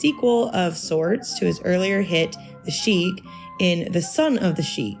made a sequel of sorts to his earlier hit, The Sheik, in The Son of the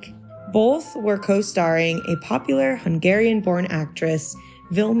Sheik. Both were co-starring a popular Hungarian-born actress,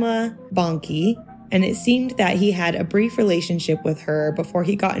 Vilma Bonki, and it seemed that he had a brief relationship with her before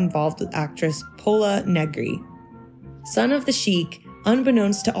he got involved with actress Pola Negri. Son of the Sheik,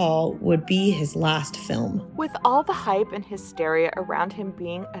 unbeknownst to all, would be his last film. With all the hype and hysteria around him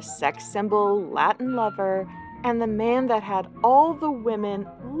being a sex symbol, Latin lover, and the man that had all the women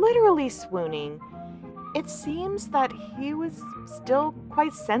literally swooning, it seems that he was still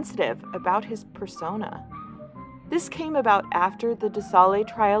quite sensitive about his persona. This came about after the DeSalle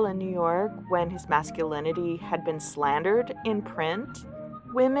trial in New York, when his masculinity had been slandered in print.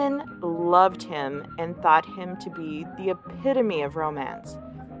 Women loved him and thought him to be the epitome of romance.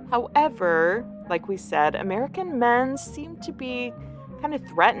 However, like we said, American men seemed to be kind of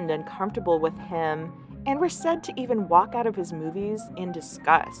threatened and comfortable with him, and were said to even walk out of his movies in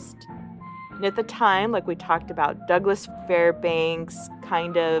disgust. And at the time, like we talked about, Douglas Fairbanks,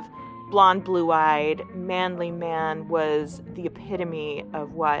 kind of blonde, blue-eyed, manly man, was the epitome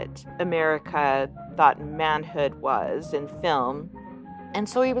of what America thought manhood was in film. And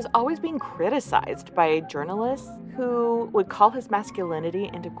so he was always being criticized by journalists who would call his masculinity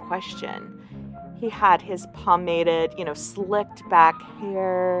into question. He had his pomaded, slicked back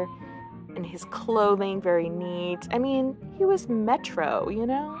hair, and his clothing very neat. I mean, he was metro,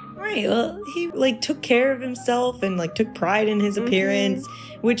 Right. Well, he took care of himself and took pride in his appearance,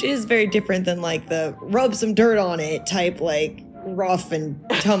 which is very different than the rub some dirt on it type, rough and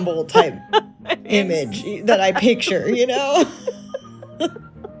tumble type image that I picture,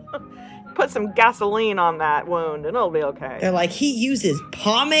 Put some gasoline on that wound and it'll be okay. They're he uses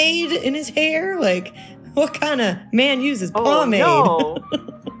pomade in his hair? What kind of man uses pomade? Oh,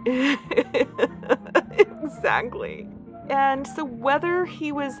 no. Exactly. And so whether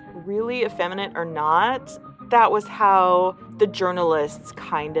he was really effeminate or not, that was how the journalists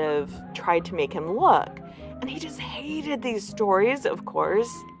kind of tried to make him look. And he just hated these stories, of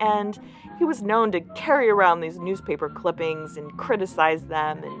course, and he was known to carry around these newspaper clippings and criticize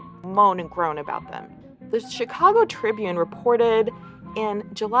them and moan and groan about them. The Chicago Tribune reported in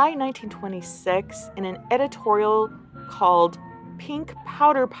July 1926 in an editorial called Pink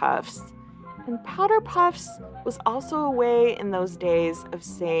Powder Puffs. And powder puffs was also a way in those days of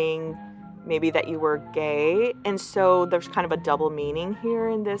saying maybe that you were gay. And so there's kind of a double meaning here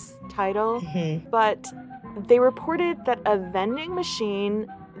in this title. Mm-hmm. But they reported that a vending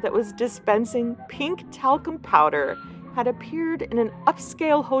machine that was dispensing pink talcum powder had appeared in an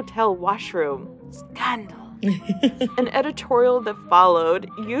upscale hotel washroom. Scandal. An editorial that followed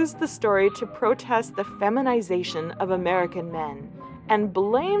used the story to protest the feminization of American men and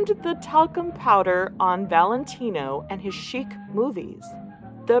blamed the talcum powder on Valentino and his chic movies.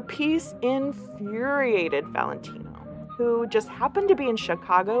 The piece infuriated Valentino, who just happened to be in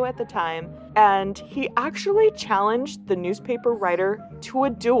Chicago at the time, and he actually challenged the newspaper writer to a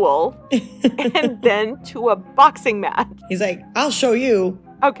duel and then to a boxing match. He's I'll show you.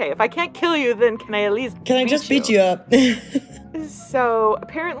 Okay, if I can't kill you, then can I at least beat you up? So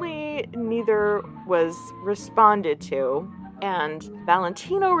apparently neither was responded to, and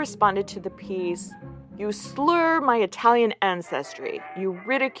Valentino responded to the piece, "You slur my Italian ancestry. You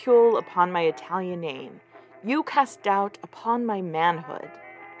ridicule upon my Italian name. You cast doubt upon my manhood."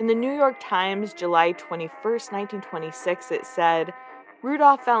 In the New York Times, July 21st, 1926, it said,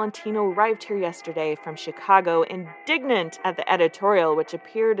 "Rudolph Valentino arrived here yesterday from Chicago, indignant at the editorial which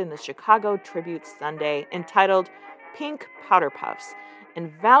appeared in the Chicago Tribune Sunday entitled Pink Powder Puffs,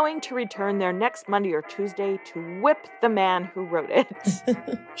 and vowing to return there next Monday or Tuesday to whip the man who wrote it."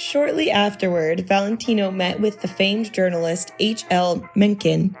 Shortly afterward, Valentino met with the famed journalist H.L.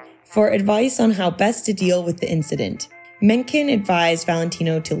 Mencken for advice on how best to deal with the incident. Mencken advised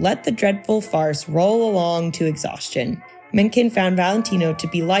Valentino to let the dreadful farce roll along to exhaustion. Mencken found Valentino to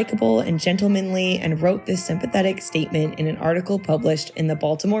be likable and gentlemanly and wrote this sympathetic statement in an article published in the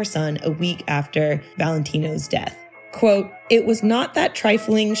Baltimore Sun a week after Valentino's death. Quote, "It was not that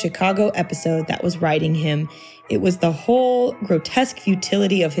trifling Chicago episode that was riding him. It was the whole grotesque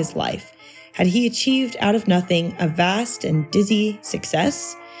futility of his life. Had he achieved out of nothing a vast and dizzy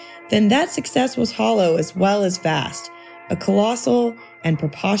success? Then that success was hollow as well as vast, a colossal and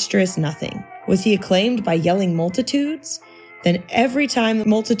preposterous nothing. Was he acclaimed by yelling multitudes? Then every time the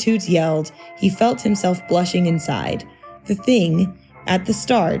multitudes yelled, he felt himself blushing inside. The thing, at the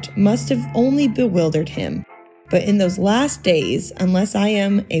start, must have only bewildered him. But in those last days, unless I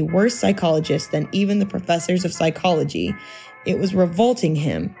am a worse psychologist than even the professors of psychology, it was revolting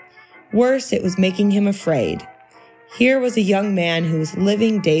him. Worse, it was making him afraid. Here was a young man who was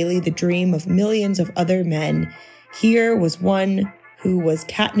living daily the dream of millions of other men. Here was one who was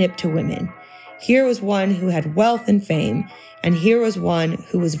catnip to women. Here was one who had wealth and fame, and here was one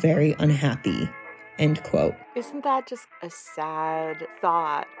who was very unhappy." End quote. Isn't that just a sad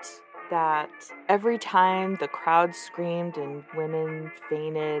thought? That every time the crowd screamed and women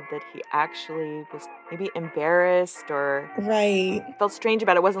fainted, that he actually was maybe embarrassed or right, felt strange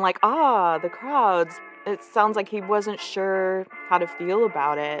about it. It wasn't the crowds. It sounds like he wasn't sure how to feel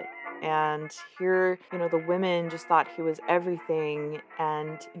about it. And here, the women just thought he was everything.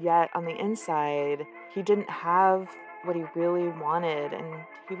 And yet on the inside, he didn't have what he really wanted and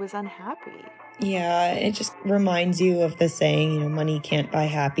he was unhappy. Yeah, it just reminds you of the saying, money can't buy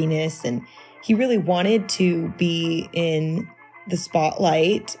happiness. And he really wanted to be in the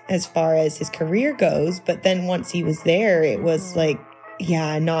spotlight as far as his career goes. But then once he was there, it was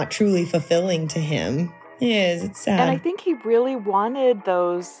not truly fulfilling to him. It is. It's sad. And I think he really wanted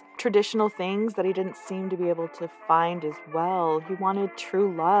those traditional things that he didn't seem to be able to find as well. He wanted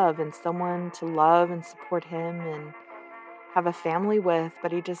true love and someone to love and support him and have a family with,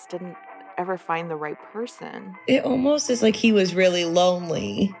 but he just didn't ever find the right person. It almost is like he was really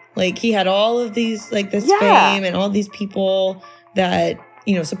lonely. Like he had all of these, this fame and all these people that,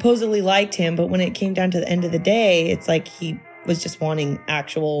 supposedly liked him. But when it came down to the end of the day, it's like he was just wanting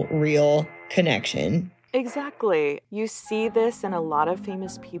actual, real connection. Exactly. You see this in a lot of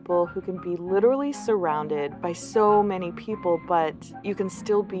famous people who can be literally surrounded by so many people, but you can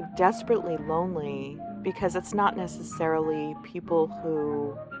still be desperately lonely because it's not necessarily people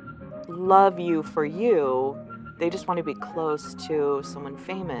who love you for you. They just want to be close to someone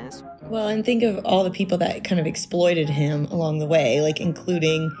famous. Well, and think of all the people that kind of exploited him along the way,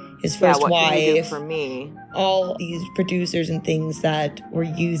 including his first what wife. Can you do for me? All these producers and things that were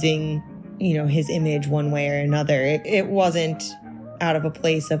using, his image one way or another. It wasn't out of a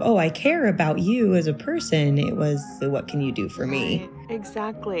place of, I care about you as a person. It was, what can you do for me? Right.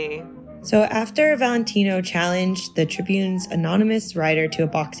 Exactly. So after Valentino challenged the Tribune's anonymous writer to a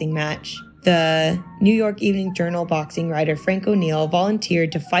boxing match, the New York Evening Journal boxing writer Frank O'Neill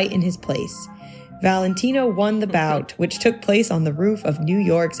volunteered to fight in his place. Valentino won the bout, which took place on the roof of New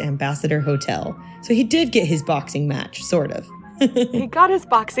York's Ambassador Hotel. So he did get his boxing match, sort of. He got his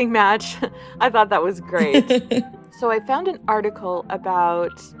boxing match. I thought that was great. So I found an article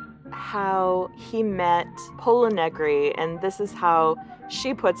about how he met Pola Negri, and this is how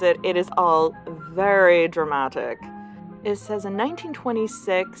she puts it. It is all very dramatic. It says in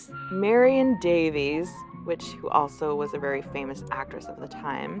 1926, Marion Davies, who also was a very famous actress of the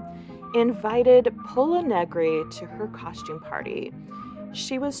time, invited Pola Negri to her costume party.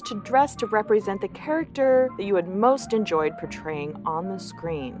 She was to dress to represent the character that you had most enjoyed portraying on the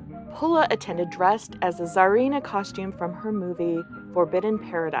screen. Pola attended dressed as a Tsarina costume from her movie Forbidden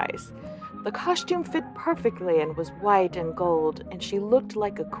Paradise. The costume fit perfectly and was white and gold, and she looked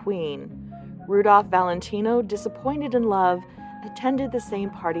like a queen. Rudolph Valentino, disappointed in love, attended the same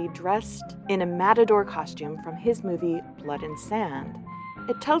party dressed in a matador costume from his movie Blood and Sand.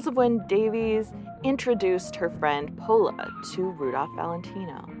 It tells of when Davies introduced her friend Pola to Rudolph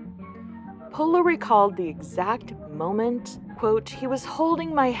Valentino. Pola recalled the exact moment, quote, "He was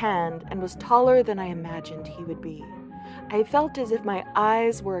holding my hand and was taller than I imagined he would be. I felt as if my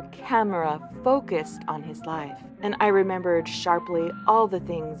eyes were a camera focused on his life, and I remembered sharply all the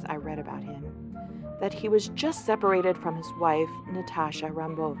things I read about him. That he was just separated from his wife, Natasha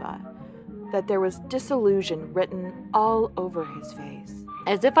Rambova. That there was disillusion written all over his face.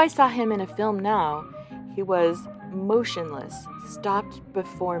 As if I saw him in a film now, he was motionless, stopped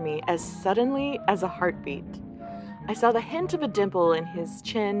before me as suddenly as a heartbeat. I saw the hint of a dimple in his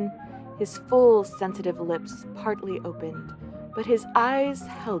chin, his full, sensitive lips partly opened, but his eyes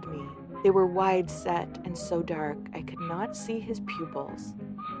held me. They were wide set and so dark I could not see his pupils.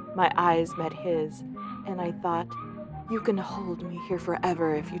 My eyes met his, and I thought, you can hold me here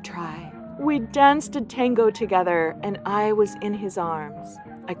forever if you try. We danced a tango together, and I was in his arms.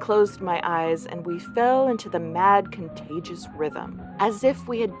 I closed my eyes, and we fell into the mad, contagious rhythm, as if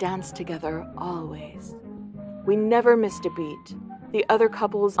we had danced together always. We never missed a beat. The other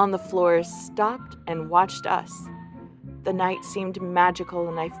couples on the floor stopped and watched us. The night seemed magical,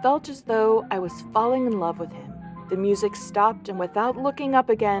 and I felt as though I was falling in love with him. The music stopped, and without looking up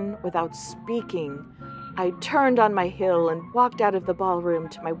again, without speaking, I turned on my heel and walked out of the ballroom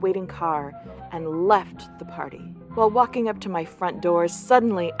to my waiting car and left the party. While walking up to my front door,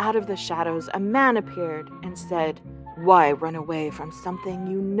 suddenly out of the shadows, a man appeared and said, 'Why run away from something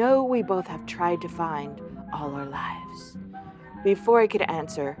you know we both have tried to find all our lives?' Before I could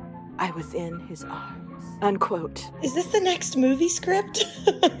answer, I was in his arms." Unquote. Is this the next movie script?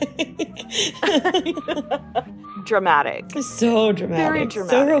 Dramatic. So dramatic. Very dramatic.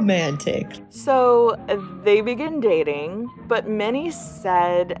 So romantic. So they begin dating, but many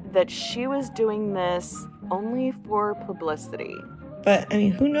said that she was doing this only for publicity. But,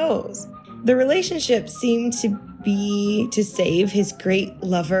 who knows? The relationship seemed to be to save his great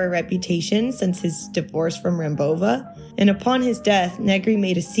lover reputation since his divorce from Rambova. And upon his death, Negri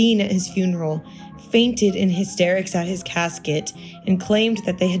made a scene at his funeral, fainted in hysterics at his casket and claimed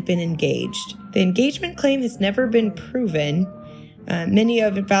that they had been engaged. The engagement claim has never been proven. Many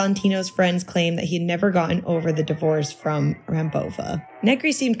of Valentino's friends claim that he had never gotten over the divorce from Rambova.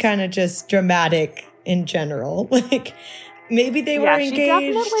 Negri seemed kind of just dramatic in general. Like, maybe they were engaged. Yeah,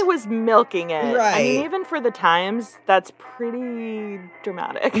 she definitely was milking it. Right. I mean, even for the times, that's pretty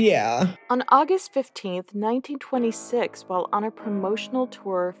dramatic. Yeah. On August 15th, 1926, while on a promotional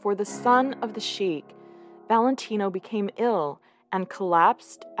tour for The Son of the Sheik, Valentino became ill and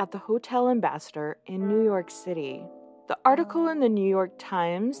collapsed at the Hotel Ambassador in New York City. The article in the New York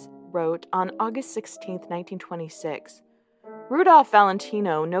Times wrote on August 16th, 1926, Rudolph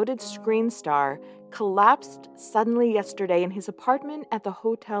Valentino, noted screen star, collapsed suddenly yesterday in his apartment at the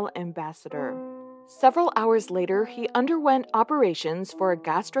Hotel Ambassador. Several hours later, he underwent operations for a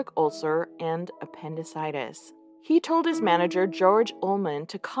gastric ulcer and appendicitis. He told his manager, George Ullman,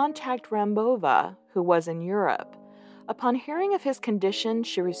 to contact Rambova, who was in Europe. Upon hearing of his condition,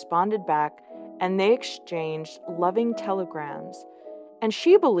 she responded back, and they exchanged loving telegrams, and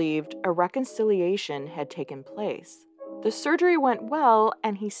she believed a reconciliation had taken place. The surgery went well,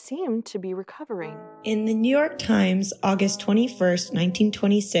 and he seemed to be recovering. In the New York Times, August 21st,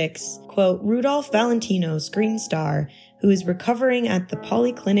 1926, quote, Rudolph Valentino, screen star, who is recovering at the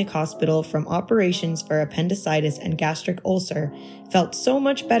Polyclinic Hospital from operations for appendicitis and gastric ulcer, felt so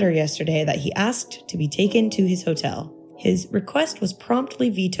much better yesterday that he asked to be taken to his hotel. His request was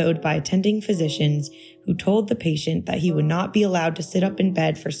promptly vetoed by attending physicians who told the patient that he would not be allowed to sit up in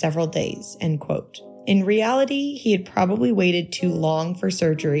bed for several days, end quote. In reality, he had probably waited too long for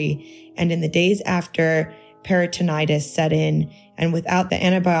surgery, and in the days after, peritonitis set in, and without the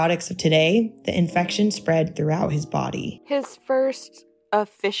antibiotics of today, the infection spread throughout his body. His first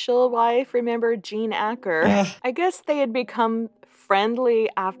official wife, remember, Jean Acker? I guess they had become friendly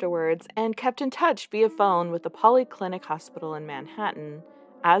afterwards and kept in touch via phone with the Polyclinic Hospital in Manhattan,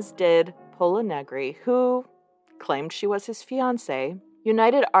 as did Pola Negri, who claimed she was his fiancée.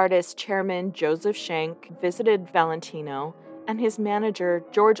 United Artists chairman Joseph Schenck visited Valentino, and his manager,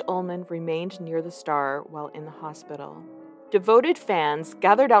 George Ullman, remained near the star while in the hospital. Devoted fans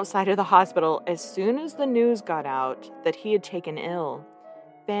gathered outside of the hospital as soon as the news got out that he had taken ill.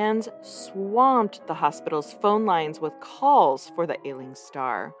 Fans swamped the hospital's phone lines with calls for the ailing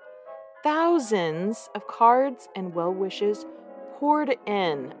star. Thousands of cards and well wishes poured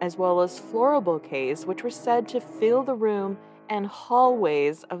in, as well as floral bouquets, which were said to fill the room and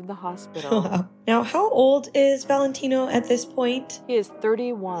hallways of the hospital. Wow. Now, how old is Valentino at this point? He is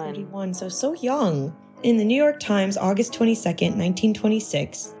 31. 31, so young. In the New York Times, August 22nd,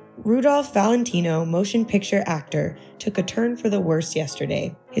 1926, Rudolph Valentino, motion picture actor, took a turn for the worse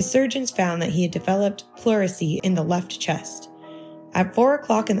yesterday. His surgeons found that he had developed pleurisy in the left chest. At 4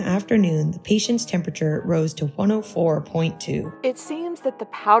 o'clock in the afternoon, the patient's temperature rose to 104.2. It seems that the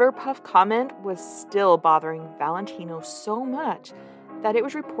powder puff comment was still bothering Valentino so much that it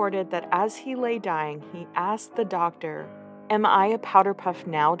was reported that as he lay dying, he asked the doctor, "Am I a powder puff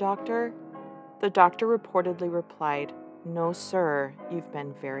now, doctor?" The doctor reportedly replied, "No, sir, you've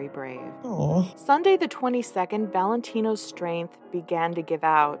been very brave." Aww. Sunday the 22nd, Valentino's strength began to give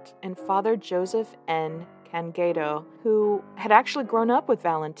out, and Father Joseph N. Cangedo, who had actually grown up with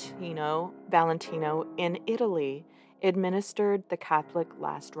Valentino in Italy, administered the Catholic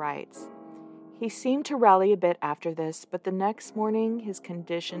last rites. He seemed to rally a bit after this, but the next morning his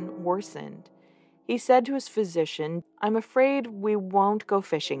condition worsened. He said to his physician, "I'm afraid we won't go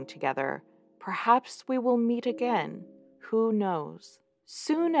fishing together. Perhaps we will meet again. Who knows?"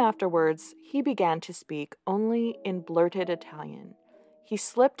 Soon afterwards, he began to speak only in blurted Italian. He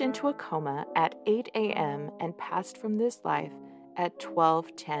slipped into a coma at 8 a.m. and passed from this life at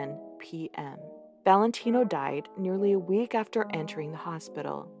 12:10 p.m. Valentino died nearly a week after entering the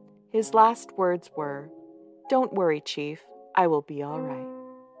hospital. His last words were, "Don't worry, Chief, I will be all right."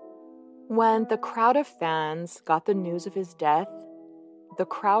 When the crowd of fans got the news of his death, the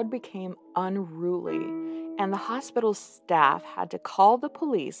crowd became unruly, and the hospital staff had to call the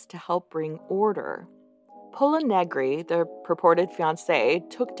police to help bring order. Pola Negri, the purported fiancée,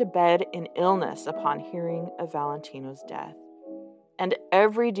 took to bed in illness upon hearing of Valentino's death, and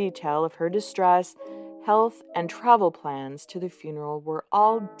every detail of her distress, health, and travel plans to the funeral were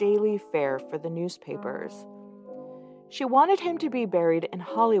all daily fare for the newspapers. She wanted him to be buried in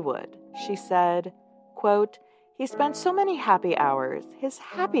Hollywood. She said, quote, "He spent so many happy hours, his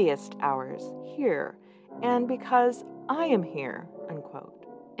happiest hours, here, and because I am here," unquote.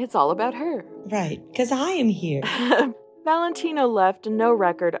 It's all about her. Right, because I am here. Valentino left no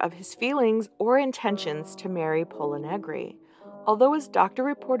record of his feelings or intentions to marry Pola Negri. although his doctor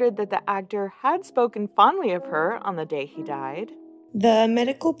reported that the actor had spoken fondly of her on the day he died. The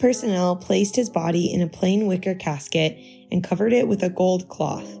medical personnel placed his body in a plain wicker casket and covered it with a gold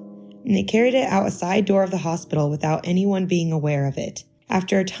cloth, and they carried it out a side door of the hospital without anyone being aware of it.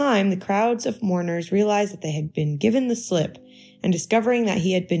 After a time, the crowds of mourners realized that they had been given the slip, and discovering that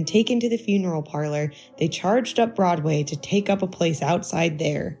he had been taken to the funeral parlor, they charged up Broadway to take up a place outside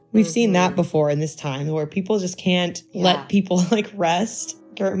there. We've seen that before in this time, where people just can't let people rest.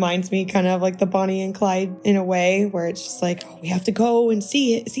 It reminds me kind of like the Bonnie and Clyde in a way, where it's just like, oh, we have to go and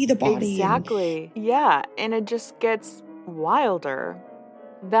see the body. Exactly. Yeah, and it just gets wilder.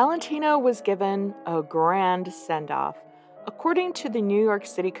 Valentino was given a grand send-off. According to the New York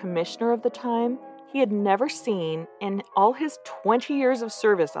City commissioner of the time, he had never seen, in all his 20 years of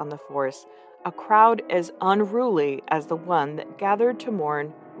service on the force, a crowd as unruly as the one that gathered to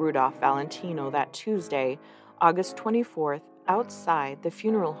mourn Rudolph Valentino that Tuesday, August 24th, outside the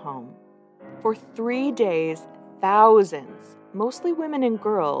funeral home. For 3 days, thousands, mostly women and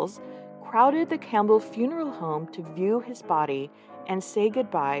girls, crowded the Campbell funeral home to view his body and say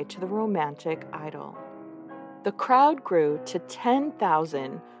goodbye to the romantic idol. The crowd grew to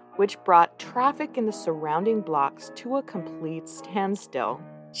 10,000, which brought traffic in the surrounding blocks to a complete standstill.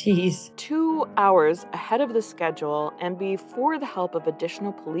 Jeez. 2 hours ahead of the schedule, and before the help of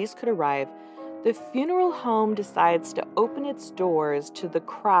additional police could arrive, the funeral home decides to open its doors to the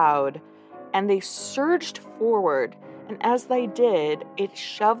crowd, and they surged forward. And as they did, it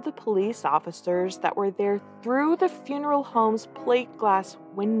shoved the police officers that were there through the funeral home's plate glass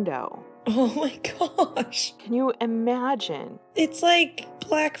window. Oh my gosh. Can you imagine? It's like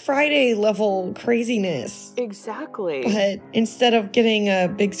Black Friday level craziness. Exactly. But instead of getting a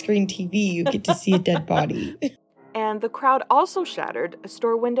big screen TV, you get to see a dead body. And the crowd also shattered a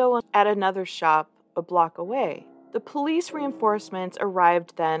store window at another shop a block away. The police reinforcements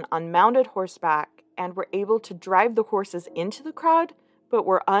arrived then on mounted horseback and were able to drive the horses into the crowd, but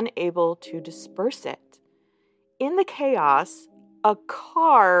were unable to disperse it. In the chaos, a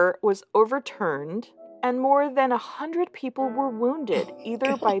car was overturned, and more than 100 people were wounded,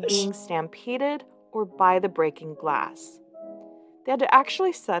 either by being stampeded or by the breaking glass. They had to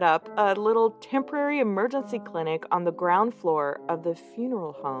actually set up a little temporary emergency clinic on the ground floor of the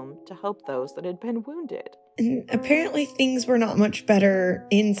funeral home to help those that had been wounded. And apparently things were not much better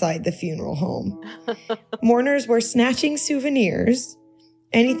inside the funeral home. Mourners were snatching souvenirs,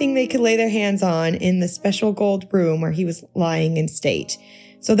 anything they could lay their hands on, in the special gold room where he was lying in state.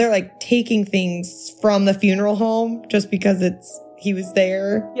 So they're taking things from the funeral home just because he was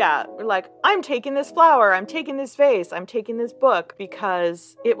there. Yeah, I'm taking this flower, I'm taking this vase, I'm taking this book,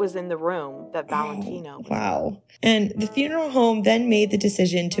 because it was in the room that Valentino was. Wow. And the funeral home then made the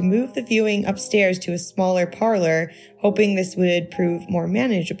decision to move the viewing upstairs to a smaller parlor, hoping this would prove more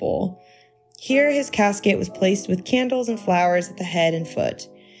manageable. Here, his casket was placed with candles and flowers at the head and foot,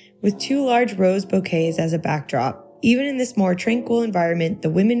 with 2 large rose bouquets as a backdrop. Even in this more tranquil environment, the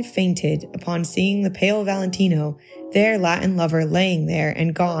women fainted upon seeing the pale Valentino, their Latin lover, laying there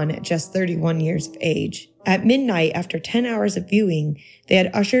and gone at just 31 years of age. At midnight, after 10 hours of viewing, they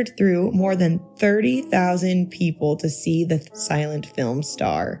had ushered through more than 30,000 people to see the silent film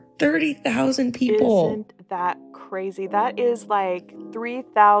star. 30,000 people! Isn't that crazy? That is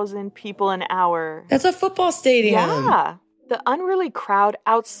 3,000 people an hour. That's a football stadium! Yeah! The unruly crowd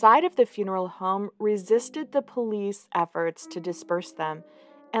outside of the funeral home resisted the police efforts to disperse them,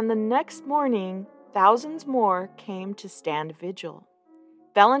 and the next morning, thousands more came to stand vigil.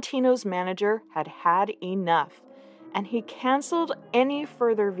 Valentino's manager had had enough, and he canceled any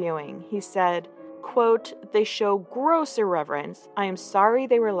further viewing. He said, quote, "They show gross irreverence. I am sorry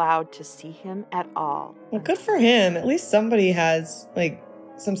they were allowed to see him at all." Well, good for him. At least somebody has,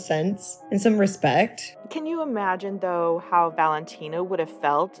 some sense and some respect. Can you imagine, though, how Valentino would have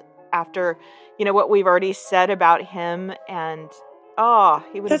felt after, what we've already said about him? And,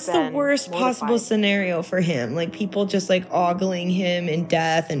 he would have been That's the worst mortified. possible scenario for him. People just, ogling him in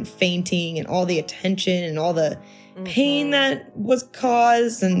death and fainting and all the attention and all the pain that was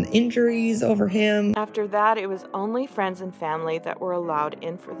caused and injuries over him. After that, it was only friends and family that were allowed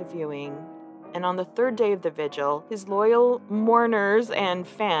in for the viewing. And on the 3rd day of the vigil, his loyal mourners and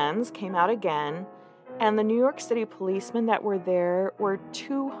fans came out again, and the New York City policemen that were there were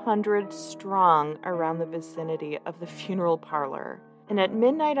 200 strong around the vicinity of the funeral parlor. And at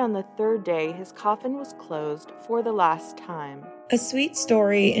midnight on the 3rd day, his coffin was closed for the last time. A sweet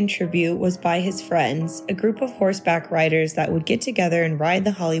story and tribute was by his friends, a group of horseback riders that would get together and ride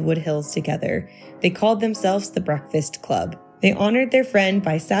the Hollywood Hills together. They called themselves the Breakfast Club. They honored their friend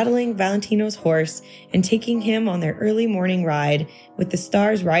by saddling Valentino's horse and taking him on their early morning ride with the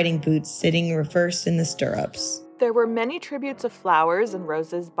star's riding boots sitting reversed in the stirrups. There were many tributes of flowers and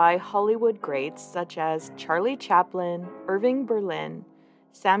roses by Hollywood greats such as Charlie Chaplin, Irving Berlin,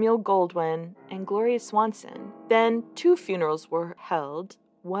 Samuel Goldwyn, and Gloria Swanson. Then 2 funerals were held,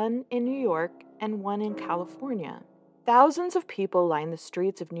 one in New York and one in California. Thousands of people lined the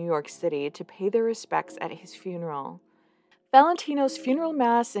streets of New York City to pay their respects at his funeral. Valentino's funeral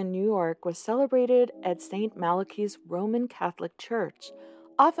mass in New York was celebrated at St. Malachy's Roman Catholic Church,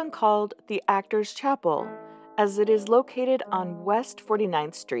 often called the Actors' Chapel, as it is located on West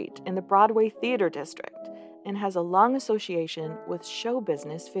 49th Street in the Broadway Theater District and has a long association with show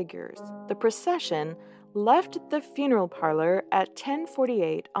business figures. The procession left the funeral parlor at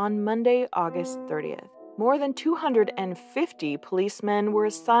 10:48 on Monday, August 30th. More than 250 policemen were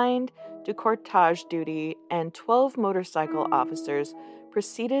assigned to cortege duty, and 12 motorcycle officers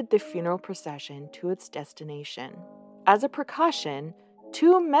preceded the funeral procession to its destination. As a precaution,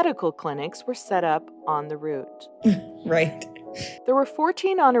 2 medical clinics were set up on the route. Right. There were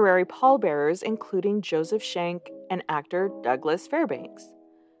 14 honorary pallbearers, including Joseph Schenck and actor Douglas Fairbanks.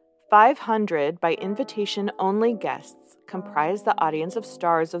 500 by invitation-only guests comprised the audience of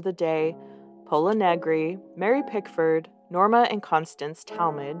stars of the day: Pola Negri, Mary Pickford, Norma and Constance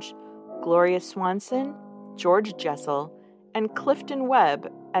Talmadge, Gloria Swanson, George Jessel, and Clifton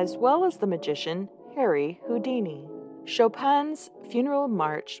Webb, as well as the magician Harry Houdini. Chopin's funeral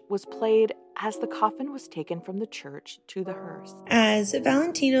march was played as the coffin was taken from the church to the hearse. As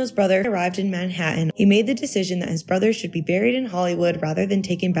Valentino's brother arrived in Manhattan, he made the decision that his brother should be buried in Hollywood rather than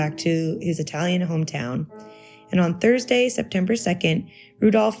taken back to his Italian hometown. And on Thursday, September 2nd,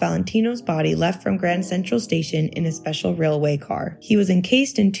 Rudolph Valentino's body left from Grand Central Station in a special railway car. He was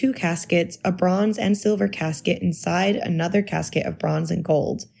encased in 2 caskets, a bronze and silver casket inside another casket of bronze and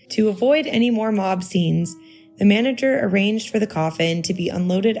gold. To avoid any more mob scenes, the manager arranged for the coffin to be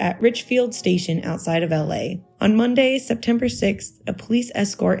unloaded at Richfield Station outside of LA. On Monday, September 6th, a police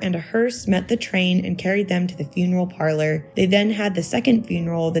escort and a hearse met the train and carried them to the funeral parlor. They then had the second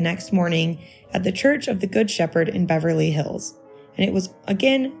funeral the next morning at the Church of the Good Shepherd in Beverly Hills, and it was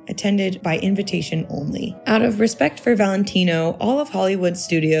again attended by invitation only. Out of respect for Valentino, all of Hollywood's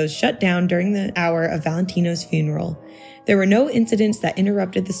studios shut down during the hour of Valentino's funeral. There were no incidents that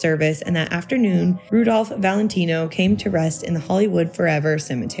interrupted the service, and that afternoon, Rudolph Valentino came to rest in the Hollywood Forever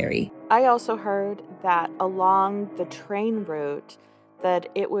Cemetery. I also heard that along the train route that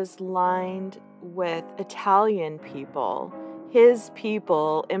it was lined with Italian people. His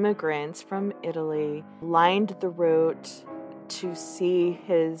people, immigrants from Italy, lined the route to see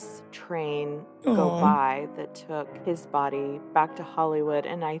his train go by that took his body back to Hollywood.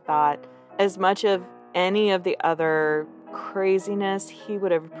 And I thought, as much of any of the other craziness, he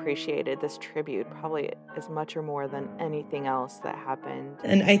would have appreciated this tribute probably as much or more than anything else that happened.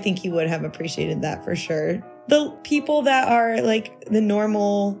 And I think he would have appreciated that for sure. The people that are like the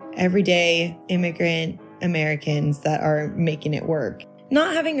normal, everyday immigrant Americans that are making it work.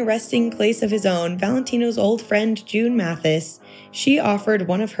 Not having a resting place of his own, Valentino's old friend June Mathis, she offered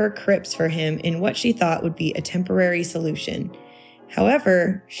one of her crypts for him in what she thought would be a temporary solution.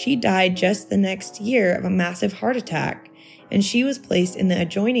 However, she died just the next year of a massive heart attack, and she was placed in the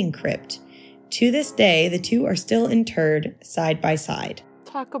adjoining crypt. To this day, the two are still interred side by side.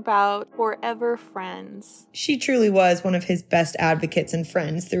 Talk about forever friends. She truly was one of his best advocates and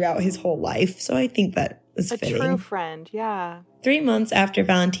friends throughout his whole life, so I think that was fitting. A true friend, yeah. 3 months after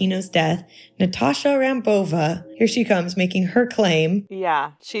Valentino's death, Natasha Rambova, here she comes making her claim.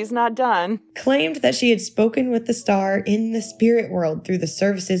 Yeah, she's not done. Claimed that she had spoken with the star in the spirit world through the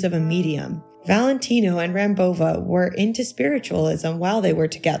services of a medium. Valentino and Rambova were into spiritualism while they were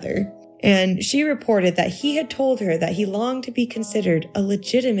together. And she reported that he had told her that he longed to be considered a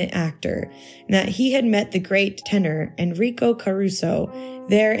legitimate actor, and that he had met the great tenor Enrico Caruso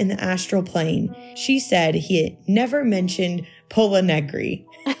there in the astral plane. She said he had never mentioned Pola Negri.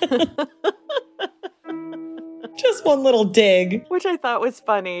 Just one little dig. Which I thought was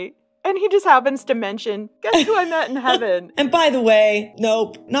funny. And he just happens to mention, guess who I met in heaven? And by the way,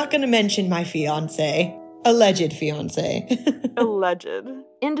 nope, not going to mention my fiance. Alleged fiance. Alleged.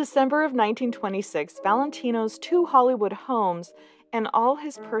 In December of 1926, Valentino's 2 Hollywood homes and all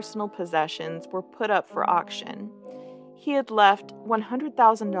his personal possessions were put up for auction. He had left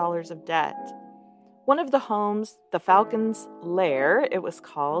 $100,000 of debt. One of the homes, the Falcon's Lair, it was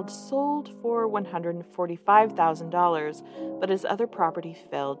called, sold for $145,000, but his other property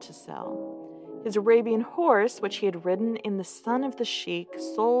failed to sell. His Arabian horse, which he had ridden in the Son of the Sheik,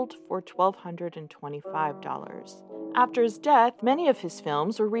 sold for $1,225. After his death, many of his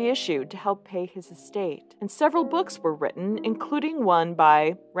films were reissued to help pay his estate, and several books were written, including one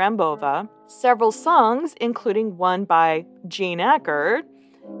by Rambova, several songs, including one by Gene Acker,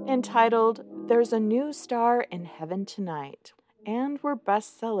 entitled There's a New Star in Heaven Tonight, and were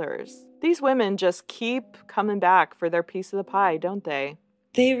bestsellers. These women just keep coming back for their piece of the pie, don't they?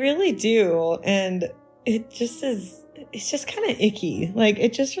 They really do, and it's just kind of icky. Like,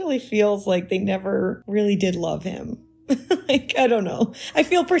 it just really feels like they never really did love him. Like, I don't know. I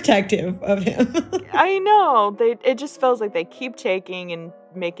feel protective of him. I know. It just feels like they keep taking and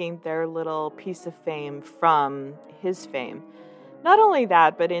making their little piece of fame from his fame. Not only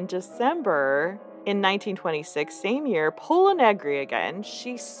that, but in December in 1926, same year, Pola Negri again,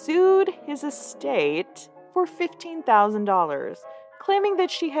 she sued his estate for $15,000. Claiming that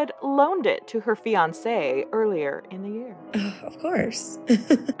she had loaned it to her fiancé earlier in the year. Of course.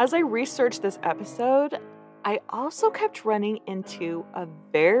 As I researched this episode, I also kept running into a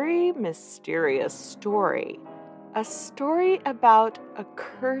very mysterious story. A story about a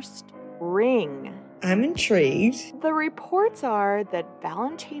cursed ring. I'm intrigued. The reports are that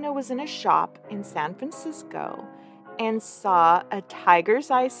Valentino was in a shop in San Francisco and saw a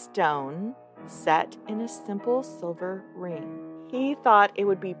tiger's eye stone set in a simple silver ring. He thought it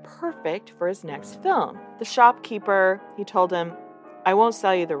would be perfect for his next film. The shopkeeper, he told him, I won't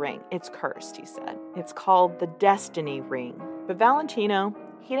sell you the ring. It's cursed, he said. It's called the Destiny Ring. But Valentino,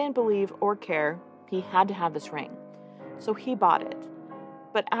 he didn't believe or care. He had to have this ring. So he bought it.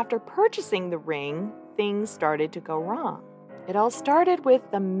 But after purchasing the ring, things started to go wrong. It all started with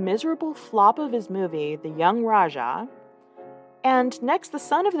the miserable flop of his movie, The Young Raja. And next, The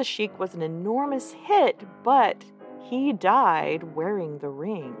Son of the Sheik was an enormous hit, but he died wearing the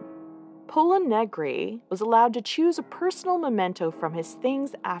ring. Pola Negri was allowed to choose a personal memento from his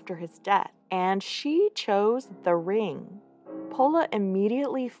things after his death, and she chose the ring. Pola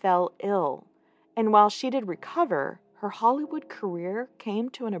immediately fell ill, and while she did recover, her Hollywood career came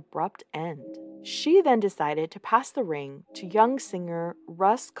to an abrupt end. She then decided to pass the ring to young singer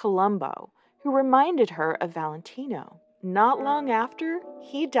Russ Columbo, who reminded her of Valentino. Not long after,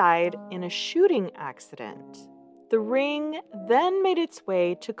 he died in a shooting accident. The ring then made its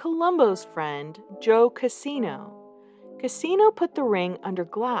way to Columbo's friend, Joe Cassino. Cassino put the ring under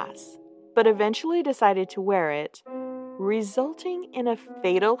glass, but eventually decided to wear it, resulting in a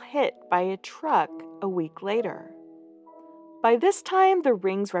fatal hit by a truck a week later. By this time, the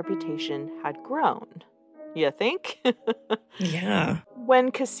ring's reputation had grown. You think? Yeah.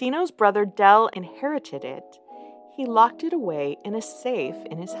 When Cassino's brother Del inherited it, he locked it away in a safe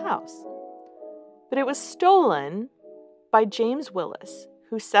in his house. But it was stolen by James Willis,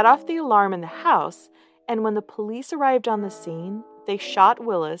 who set off the alarm in the house, and when the police arrived on the scene, they shot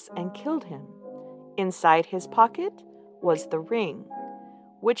Willis and killed him. Inside his pocket was the ring,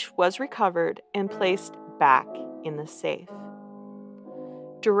 which was recovered and placed back in the safe.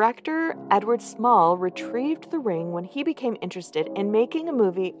 Director Edward Small retrieved the ring when he became interested in making a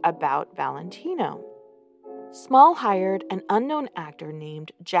movie about Valentino. Small hired an unknown actor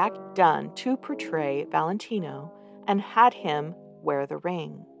named Jack Dunn to portray Valentino and had him wear the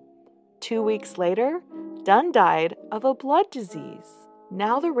ring. 2 weeks later, Dunn died of a blood disease.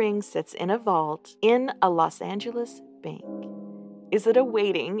 Now the ring sits in a vault in a Los Angeles bank. Is it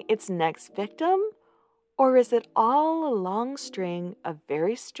awaiting its next victim? Or is it all a long string of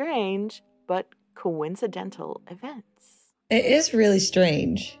very strange but coincidental events? It is really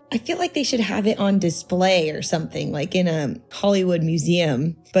strange. I feel like they should have it on display or something, like in a Hollywood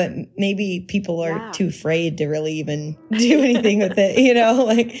museum. But maybe people are too afraid to really even do anything with it, you know?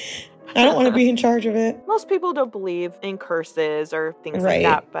 Like, I don't want to be in charge of it. Most people don't believe in curses or things like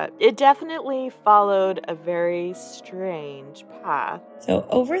that, but it definitely followed a very strange path. So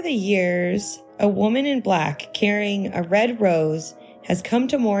over the years, a woman in black carrying a red rose has come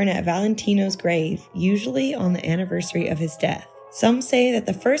to mourn at Valentino's grave, usually on the anniversary of his death. Some say that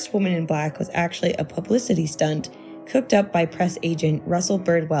the first woman in black was actually a publicity stunt cooked up by press agent Russell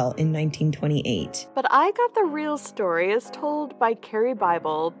Birdwell in 1928. But I got the real story as told by Carrie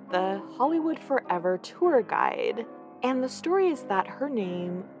Bible, the Hollywood Forever tour guide. And the story is that her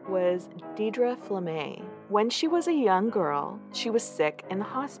name was Deidre Flamet. When she was a young girl, she was sick in the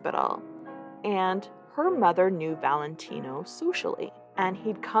hospital, and her mother knew Valentino socially, and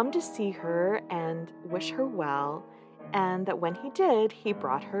he'd come to see her and wish her well, and that when he did, he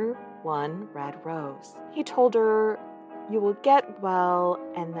brought her one red rose. He told her, "You will get well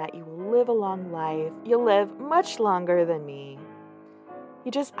and that you will live a long life. You'll live much longer than me."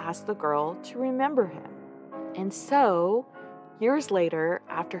 He just asked the girl to remember him. And so, Years later,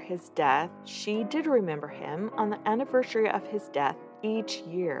 after his death, she did remember him on the anniversary of his death each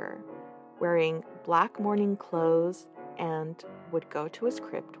year, wearing black mourning clothes, and would go to his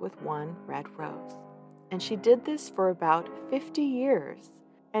crypt with one red rose. And she did this for about 50 years.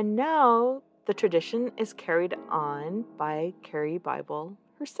 And now the tradition is carried on by Carrie Bible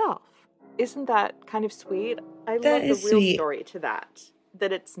herself. Isn't that kind of sweet? I love the real story to that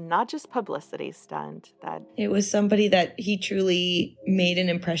it's not just publicity stunt. That it was somebody that he truly made an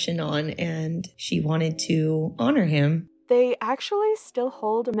impression on, and she wanted to honor him. They actually still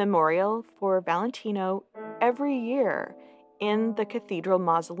hold a memorial for Valentino every year in the cathedral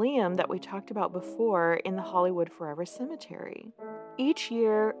mausoleum that we talked about before in the Hollywood Forever Cemetery. Each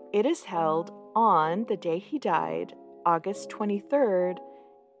year, it is held on the day he died, August 23rd,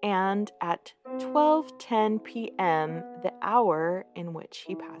 and at 12:10 p.m., the hour in which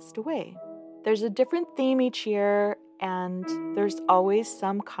he passed away. There's a different theme each year, and there's always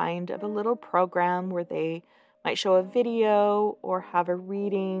some kind of a little program where they might show a video or have a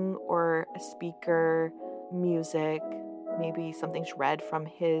reading or a speaker, music, maybe something's read from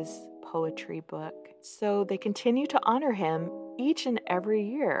his poetry book. So they continue to honor him each and every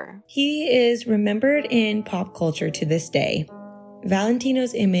year. He is remembered in pop culture to this day.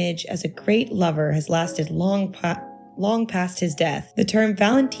 Valentino's image as a great lover has lasted long past his death. The term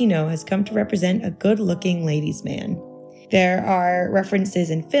Valentino has come to represent a good-looking ladies' man. There are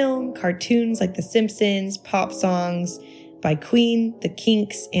references in film, cartoons like The Simpsons, pop songs by Queen, The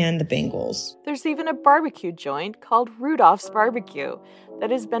Kinks, and The Bangles. There's even a barbecue joint called Rudolph's Barbecue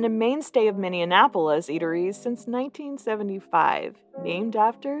that has been a mainstay of Minneapolis eateries since 1975, named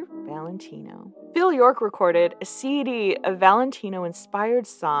after Valentino. Phil York recorded a CD of Valentino-inspired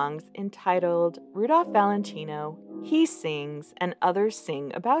songs entitled Rudolph Valentino, He Sings and Others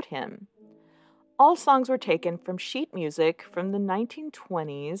Sing About Him. All songs were taken from sheet music from the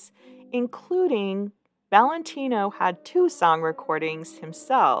 1920s, including Valentino had 2 song recordings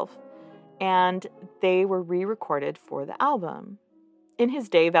himself, and they were re-recorded for the album. In his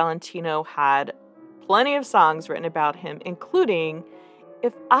day, Valentino had plenty of songs written about him, including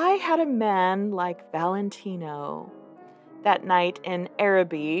If I Had a Man Like Valentino. That night in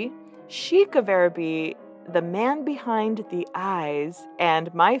Araby, Chic of Araby, The Man Behind the Eyes,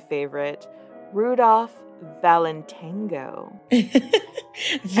 and my favorite, Rudolph Valentango.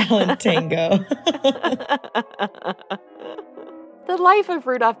 Valentango. The life of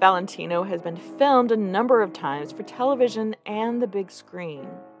Rudolph Valentino has been filmed a number of times for television and the big screen.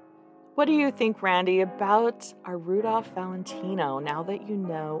 What do you think, Randy, about our Rudolph Valentino now that you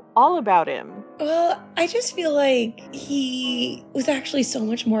know all about him? Well, I just feel like he was actually so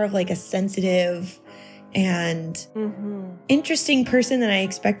much more of like a sensitive and interesting person than I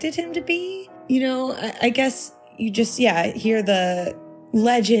expected him to be. You know, I guess you just, hear the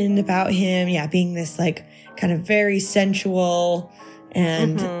legend about him, being this like kind of very sensual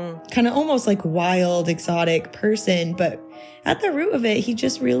and kind of almost like wild, exotic person. But at the root of it, he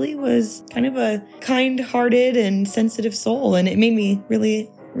just really was kind of a kind-hearted and sensitive soul. And it made me really,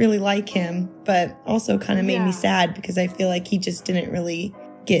 really like him, but also kind of made me sad because I feel like he just didn't really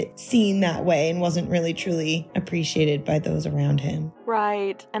get seen that way and wasn't really truly appreciated by those around him.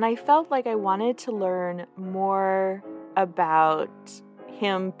 Right. And I felt like I wanted to learn more about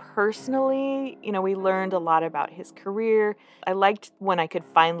him personally. You know, we learned a lot about his career. I liked when I could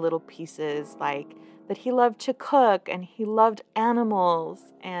find little pieces like that he loved to cook and he loved animals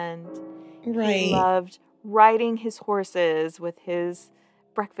and he loved riding his horses with his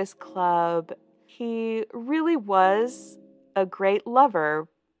breakfast club. He really was a great lover,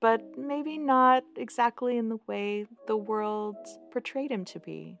 but maybe not exactly in the way the world portrayed him to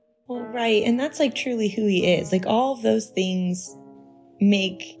be. Well, right. And that's like truly who he is. Like all of those things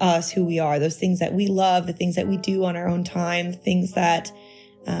make us who we are. Those things that we love, the things that we do on our own time, the things that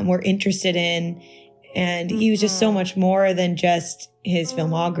we're interested in. And he was just so much more than just his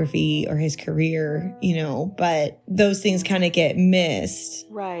filmography or his career, you know, but those things kind of get missed.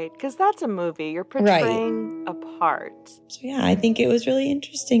 Right, because that's a movie. You're portraying a part. So yeah, I think it was really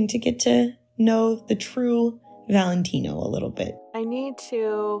interesting to get to know the true Valentino a little bit. I need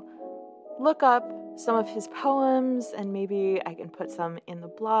to look up some of his poems and maybe I can put some in the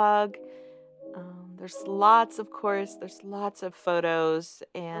blog. There's lots of photos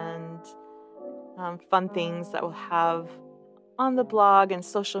and fun things that we'll have on the blog and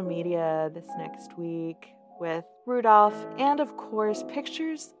social media this next week with Rudolph, and of course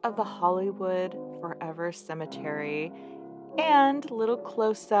pictures of the Hollywood Forever Cemetery and a little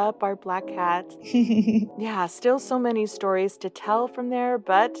close-up our black cat. Yeah, still so many stories to tell from there,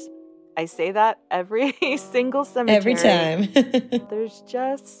 but I say that every single cemetery. Every time. There's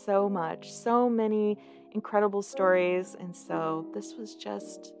just so much, so many incredible stories. And so this was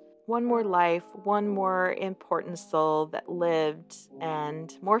just one more life, one more important soul that lived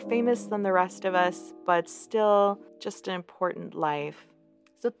and more famous than the rest of us, but still just an important life.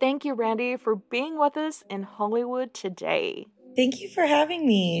 So thank you, Randy, for being with us in Hollywood today. Thank you for having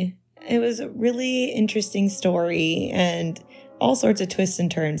me. It was a really interesting story and all sorts of twists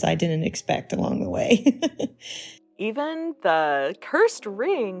and turns I didn't expect along the way. Even the cursed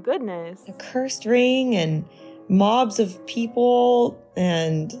ring, goodness. The cursed ring and mobs of people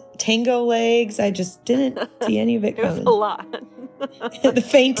and tango legs. I just didn't see any of it coming. It was a lot. The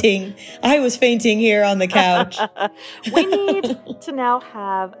fainting. I was fainting here on the couch. We need to now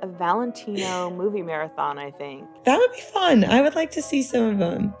have a Valentino movie marathon, I think. That would be fun. I would like to see some of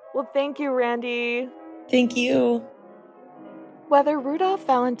them. Well, thank you, Randy. Thank you. Whether Rudolph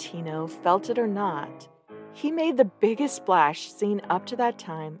Valentino felt it or not, he made the biggest splash seen up to that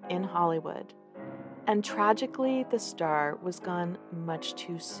time in Hollywood. And tragically, the star was gone much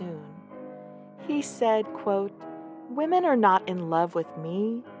too soon. He said, quote, "Women are not in love with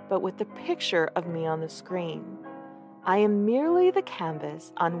me, but with the picture of me on the screen. I am merely the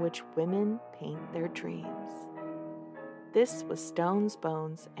canvas on which women paint their dreams." This was Stones,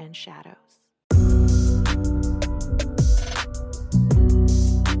 Bones, and Shadows.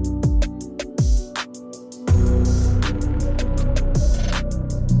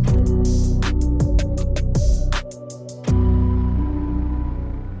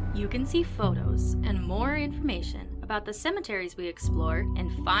 You can see photos and more information about the cemeteries we explore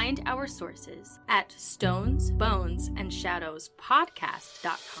and find our sources at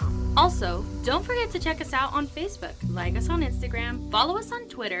stonesbonesandsshadowspodcast.com. Also, don't forget to check us out on Facebook, like us on Instagram, follow us on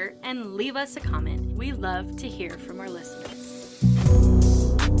Twitter, and leave us a comment. We love to hear from our listeners.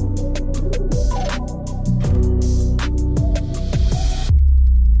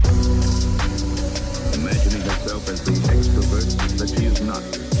 Imagining herself as the extrovert that she is not,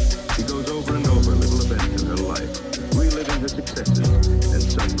 she goes over and over little events in her life, reliving her successes and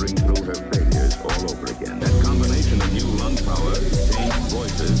suffering through her failures all over again. That combination of new lung power, changed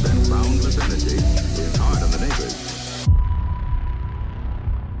voices, and boundless energy